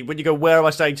 basically, when you go, where am I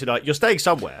staying tonight? You're staying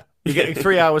somewhere. You're getting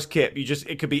 3 hours kip.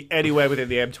 It could be anywhere within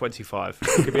the M25.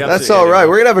 It could be That's all right.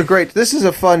 We're gonna have this is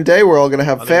a fun day. We're all gonna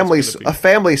have a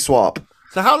family swap.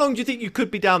 So how long do you think you could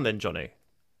be down then, Johnny?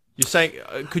 You're saying,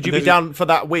 could you be down for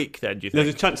that week then, do you think?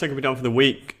 There's a chance I could be down for the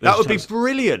week. That would be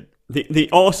brilliant.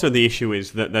 Also, the issue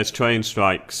is that there's train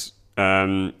strikes.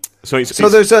 So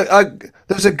there's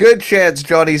a good chance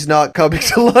Johnny's not coming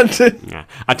to London. Yeah.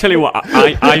 I tell you what,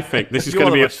 I think this is going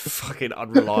to be fucking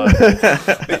unreliable.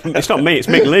 It's not me, it's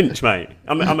Mick Lynch, mate.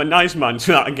 I'm a nice man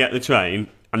trying to get the train,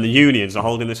 and the unions are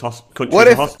holding this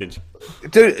country hostage.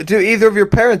 Do either of your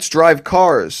parents drive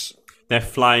cars? They're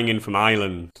flying in from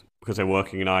Ireland because they're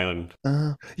working in Ireland.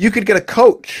 You could get a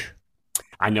coach.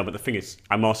 I know, but the thing is,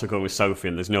 I'm also going with Sophie,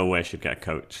 and there's no way she'd get a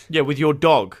coach. Yeah, with your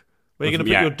dog. Where are you going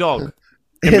to put your dog?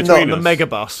 In the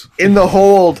megabus. In the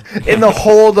hold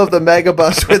of the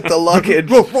megabus with the luggage.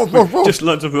 Just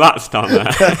loads of rats down there.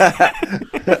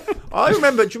 I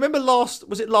remember. Do you remember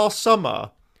last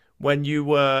summer when you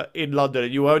were in London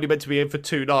and you were only meant to be in for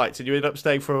 2 nights and you ended up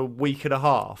staying for a week and a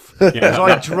half? Yeah. So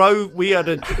I drove. We had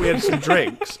some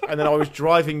drinks, and then I was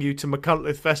driving you to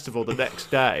McCuntleth Festival the next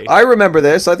day. I remember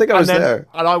this. I think I was there,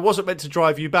 and I wasn't meant to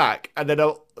drive you back. And then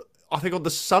I think on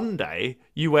the Sunday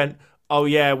you went, "Oh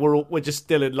yeah, we're just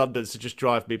still in London, so just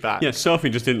drive me back." Yeah, Sophie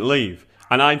just didn't leave.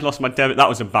 And I'd lost my debit. That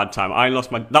was a bad time.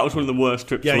 That was one of the worst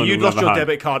trips. Yeah, you'd lost your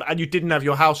debit card and you didn't have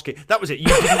your house key. That was it. You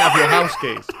didn't have your house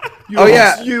keys.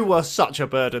 You were such a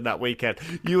burden that weekend.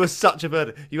 You were such a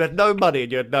burden. You had no money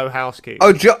and you had no house keys.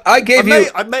 Oh, I gave you.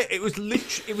 It was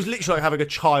literally like having a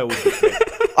child with me.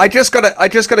 I just got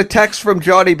a text from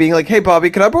Johnny being like, "Hey Bobby,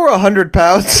 can I borrow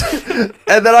 £100?"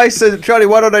 And then I said, "Johnny,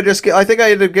 why don't I just I think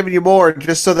I ended up giving you more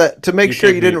just so that to make sure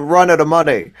you didn't run out of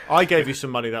money." I gave you some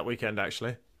money that weekend,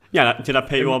 actually. Yeah, did I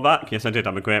pay you all back? Yes, I did.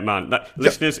 I'm a great man.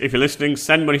 Listeners, if you're listening,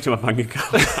 send money to my bank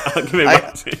account. I'll give it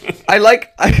back to you. I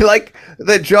like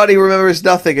that Johnny remembers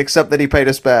nothing except that he paid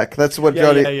us back. That's what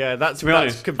Johnny. Yeah. That's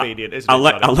convenient, isn't it? I'll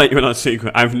let you in on a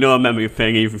secret. I have no memory of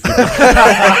paying even for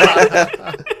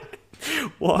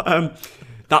what?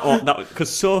 Because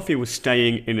Sophie was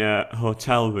staying in a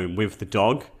hotel room with the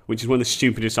dog, which is one of the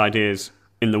stupidest ideas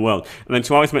in the world, and then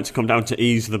so I was meant to come down to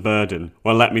ease the burden.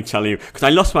 Well, let me tell you, because I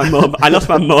lost my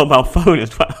mobile phone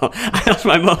as well. I lost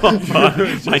my mobile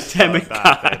phone, my debit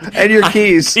card, and your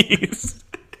keys.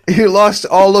 You lost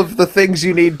all of the things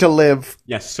you need to live.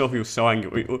 Yes, Sophie was so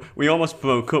angry. We almost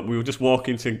broke up. We were just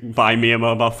walking to buy me a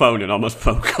mobile phone and almost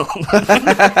broke up.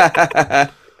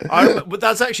 But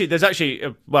there's actually,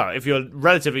 if you're a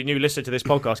relatively new listener to this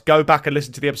podcast, go back and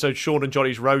listen to the episode Sean and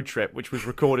Johnny's Road Trip, which was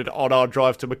recorded on our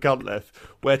drive to McCuntleth,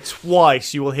 where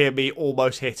twice you will hear me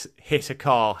almost hit a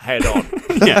car head on.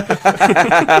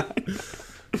 Yeah.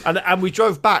 And we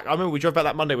drove back. I remember we drove back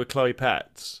that Monday with Chloe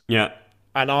Pets. Yeah.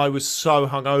 And I was so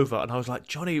hungover, and I was like,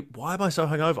 "Johnny, why am I so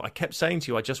hungover?" I kept saying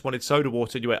to you, "I just wanted soda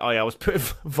water," and you went, "Oh yeah, I was putting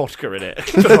vodka in it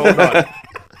the whole night."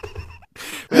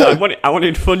 I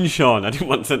wanted fun, Sean. I didn't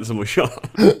want sensible, Sean.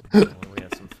 We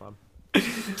had some fun.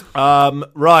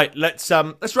 Right, let's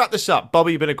wrap this up.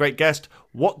 Bobby, you've been a great guest.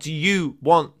 What do you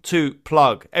want to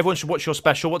plug? Everyone should watch your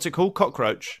special. What's it called?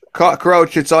 Cockroach.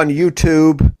 It's on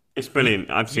YouTube. It's brilliant.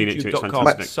 I've seen it too. It's YouTube.com.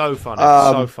 fantastic. So funny.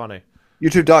 So funny.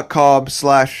 YouTube.com/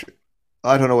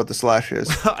 I don't know what the slash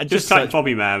is. I Just type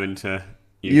Bobby Mair into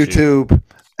YouTube. Or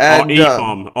And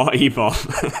E-bomb.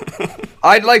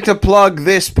 I'd like to plug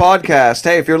this podcast.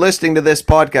 Hey, if you're listening to this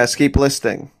podcast, keep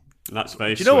listening. That's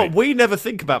very Do you know sweet. what? We never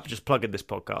think about just plugging this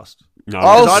podcast. No.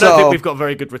 Also- I don't think we've got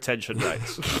very good retention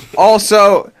rates.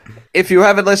 Also, if you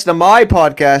haven't listened to my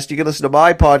podcast, you can listen to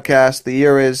my podcast, The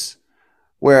Year Is,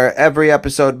 where every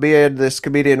episode, me and this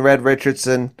comedian, Red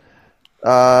Richardson,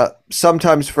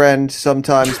 sometimes friend,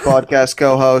 sometimes podcast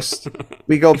co-host,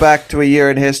 we go back to a year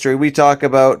in history. We talk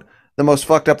about the most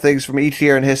fucked up things from each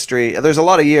year in history. There's a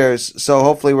lot of years, so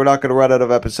hopefully we're not going to run out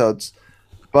of episodes.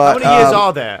 How But many years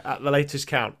are there at the latest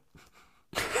count?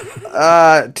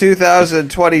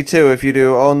 2022 if you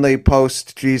do only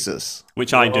post Jesus.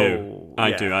 Which I do. Oh, I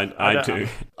yeah. do. I do.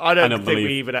 I don't think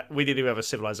believe. we didn't even have a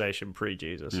civilization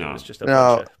pre-Jesus. No. It was just a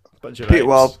No. bunch of apes.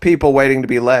 Well, people waiting to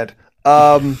be led.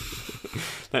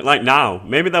 Like now,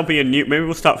 maybe there'll be a new. Maybe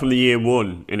we'll start from the year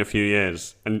 1 in a few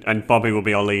years, and Bobby will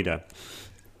be our leader.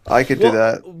 I could do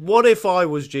that. What if I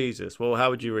was Jesus? Well, how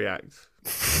would you react?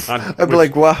 I'd be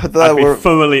like, wow, I'd that be were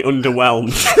thoroughly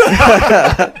underwhelmed.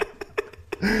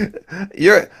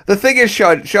 the thing is,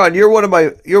 Sean, you're one of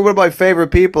my favorite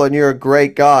people, and you're a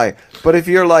great guy. But if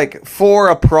you're like for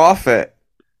a profit,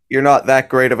 you're not that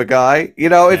great of a guy. You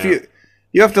know, if you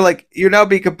have to like, you now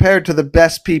be compared to the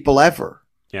best people ever.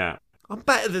 Yeah. I'm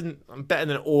better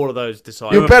than all of those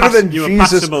disciples. You're better than You're a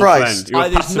Jesus passable Christ. Friend. You're a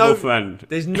there's passable friend.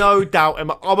 There's no doubt.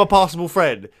 I'm a passable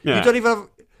friend. Yeah. You don't even have.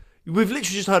 We've literally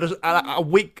just heard a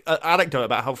week anecdote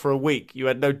about how for a week you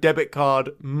had no debit card,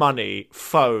 money,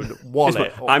 phone,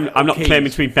 wallet. I'm not keys.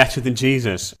 claiming to be better than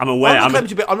Jesus. I'm aware. I'm not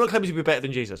claiming to be better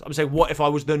than Jesus. I'm saying, what if I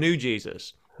was the new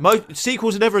Jesus? Most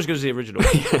sequels are never as good as the original.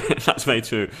 That's very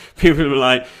true. People are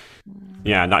like,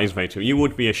 yeah, that is very true. You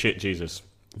would be a shit Jesus.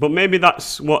 But maybe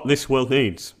that's what this world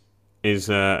needs, is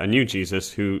a new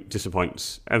Jesus who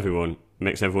disappoints everyone,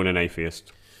 makes everyone an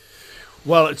atheist.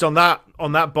 Well, it's on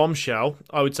that bombshell.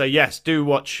 I would say yes. Do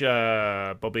watch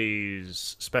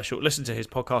Bobby's special. Listen to his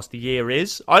podcast, The Year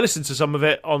Is. I listened to some of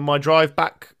it on my drive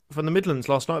back from the Midlands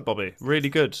last night. Bobby, really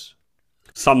good.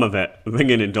 Some of it,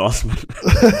 ringing endorsement.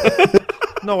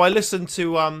 No, I listened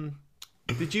to.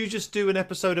 Did you just do an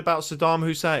episode about Saddam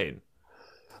Hussein?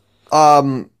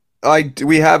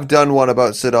 We have done one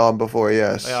about Saddam before,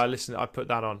 yes. Yeah, I listened. I put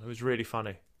that on. It was really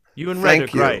funny. You and Red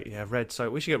Thank are great. you. Yeah, Red. So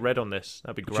we should get Red on this.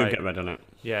 That'd be Should great. get red on it.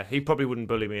 Yeah, he probably wouldn't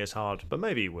bully me as hard, but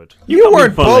maybe he would. You got me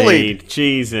weren't bullied.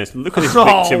 Jesus, look at this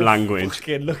victim language.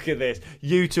 Fucking look at this.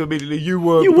 You two immediately. You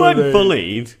weren't. You weren't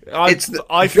bullied. I feel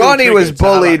Johnny was triggered to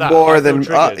how bullied like that. more I feel than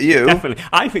triggered. you. Definitely.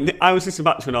 I think that I was listening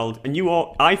back to an old, and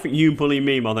I think you bully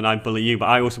me more than I bully you, but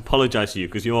I always apologise to you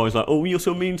because you're always like, oh, you're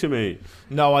so mean to me.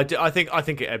 No, I think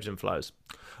it ebbs and flows.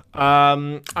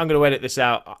 I'm going to edit this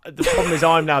out. The problem is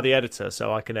I'm now the editor,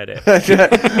 so I can edit.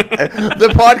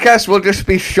 The podcast will just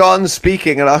be Sean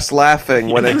speaking and us laughing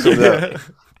when it comes out.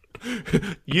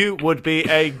 You would be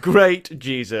a great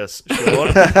Jesus,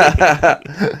 Sean.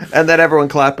 And then everyone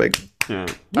clapping. Yeah.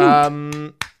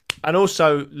 And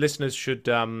also, listeners should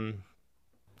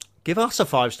give us a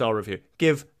 5-star review.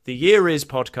 Give the Year Is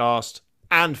podcast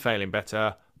and Failing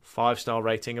Better 5-star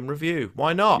rating and review.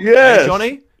 Why not? Yes. Hey,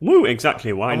 Johnny? Woo,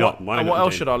 exactly. Why not? And what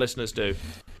else should our listeners do?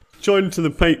 Join to the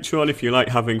Patreon if you like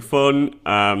having fun.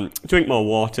 Drink more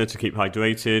water to keep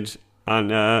hydrated.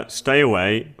 And stay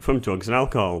away from drugs and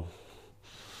alcohol.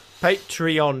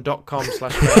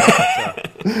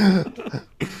 Patreon.com/Failing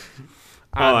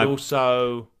And right.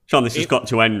 also... Sean, this has got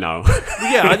to end now.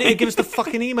 Yeah, I need to give us the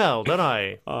fucking email, don't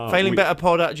I? Oh,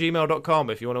 failingbetterpod@gmail.com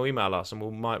if you want to email us, and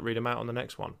we might read them out on the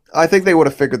next one. I think they would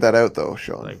have figured that out, though,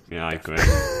 Sean. Yeah, I agree.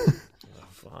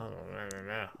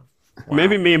 Wow.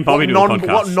 Maybe me and Bobby do a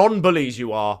podcast. What non-bullies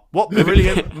you are. What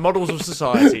brilliant models of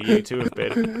society you two have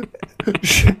been.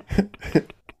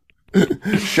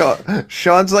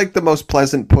 Sean's like the most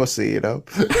pleasant pussy, you know?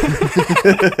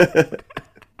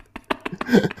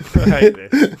 I hate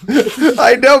this.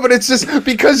 I know, but it's just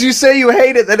because you say you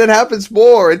hate it, then it happens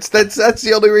more. That's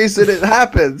the only reason it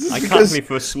happens. I can't Because believe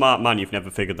for a smart man you've never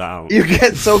figured that out. you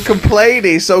get so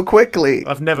complainy so quickly.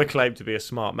 I've never claimed to be a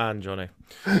smart man, Johnny.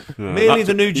 Merely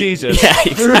the new Jesus. Yeah,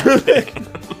 exactly.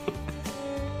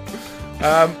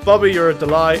 Bobby, you're a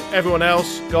delight. Everyone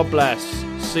else, God bless.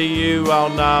 See you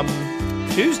on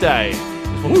Tuesday. See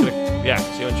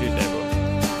you on Tuesday,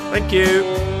 everyone. Thank you.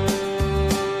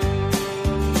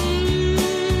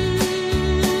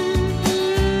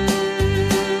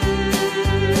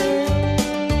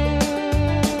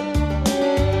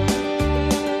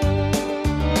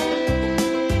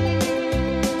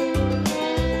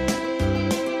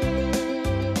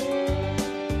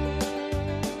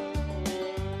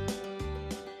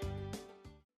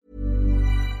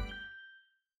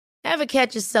 Ever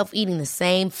catch yourself eating the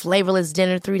same flavorless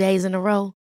dinner 3 days in a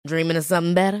row? Dreaming of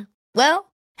something better?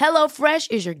 Well,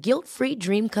 HelloFresh is your guilt-free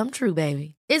dream come true,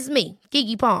 baby. It's me,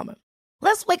 Keke Palmer.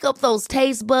 Let's wake up those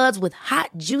taste buds with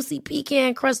hot, juicy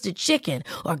pecan-crusted chicken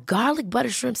or garlic butter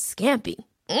shrimp scampi.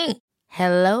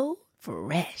 Hello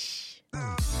Fresh.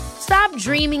 Stop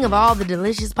dreaming of all the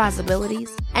delicious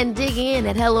possibilities and dig in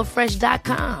at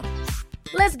HelloFresh.com.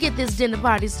 Let's get this dinner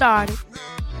party started.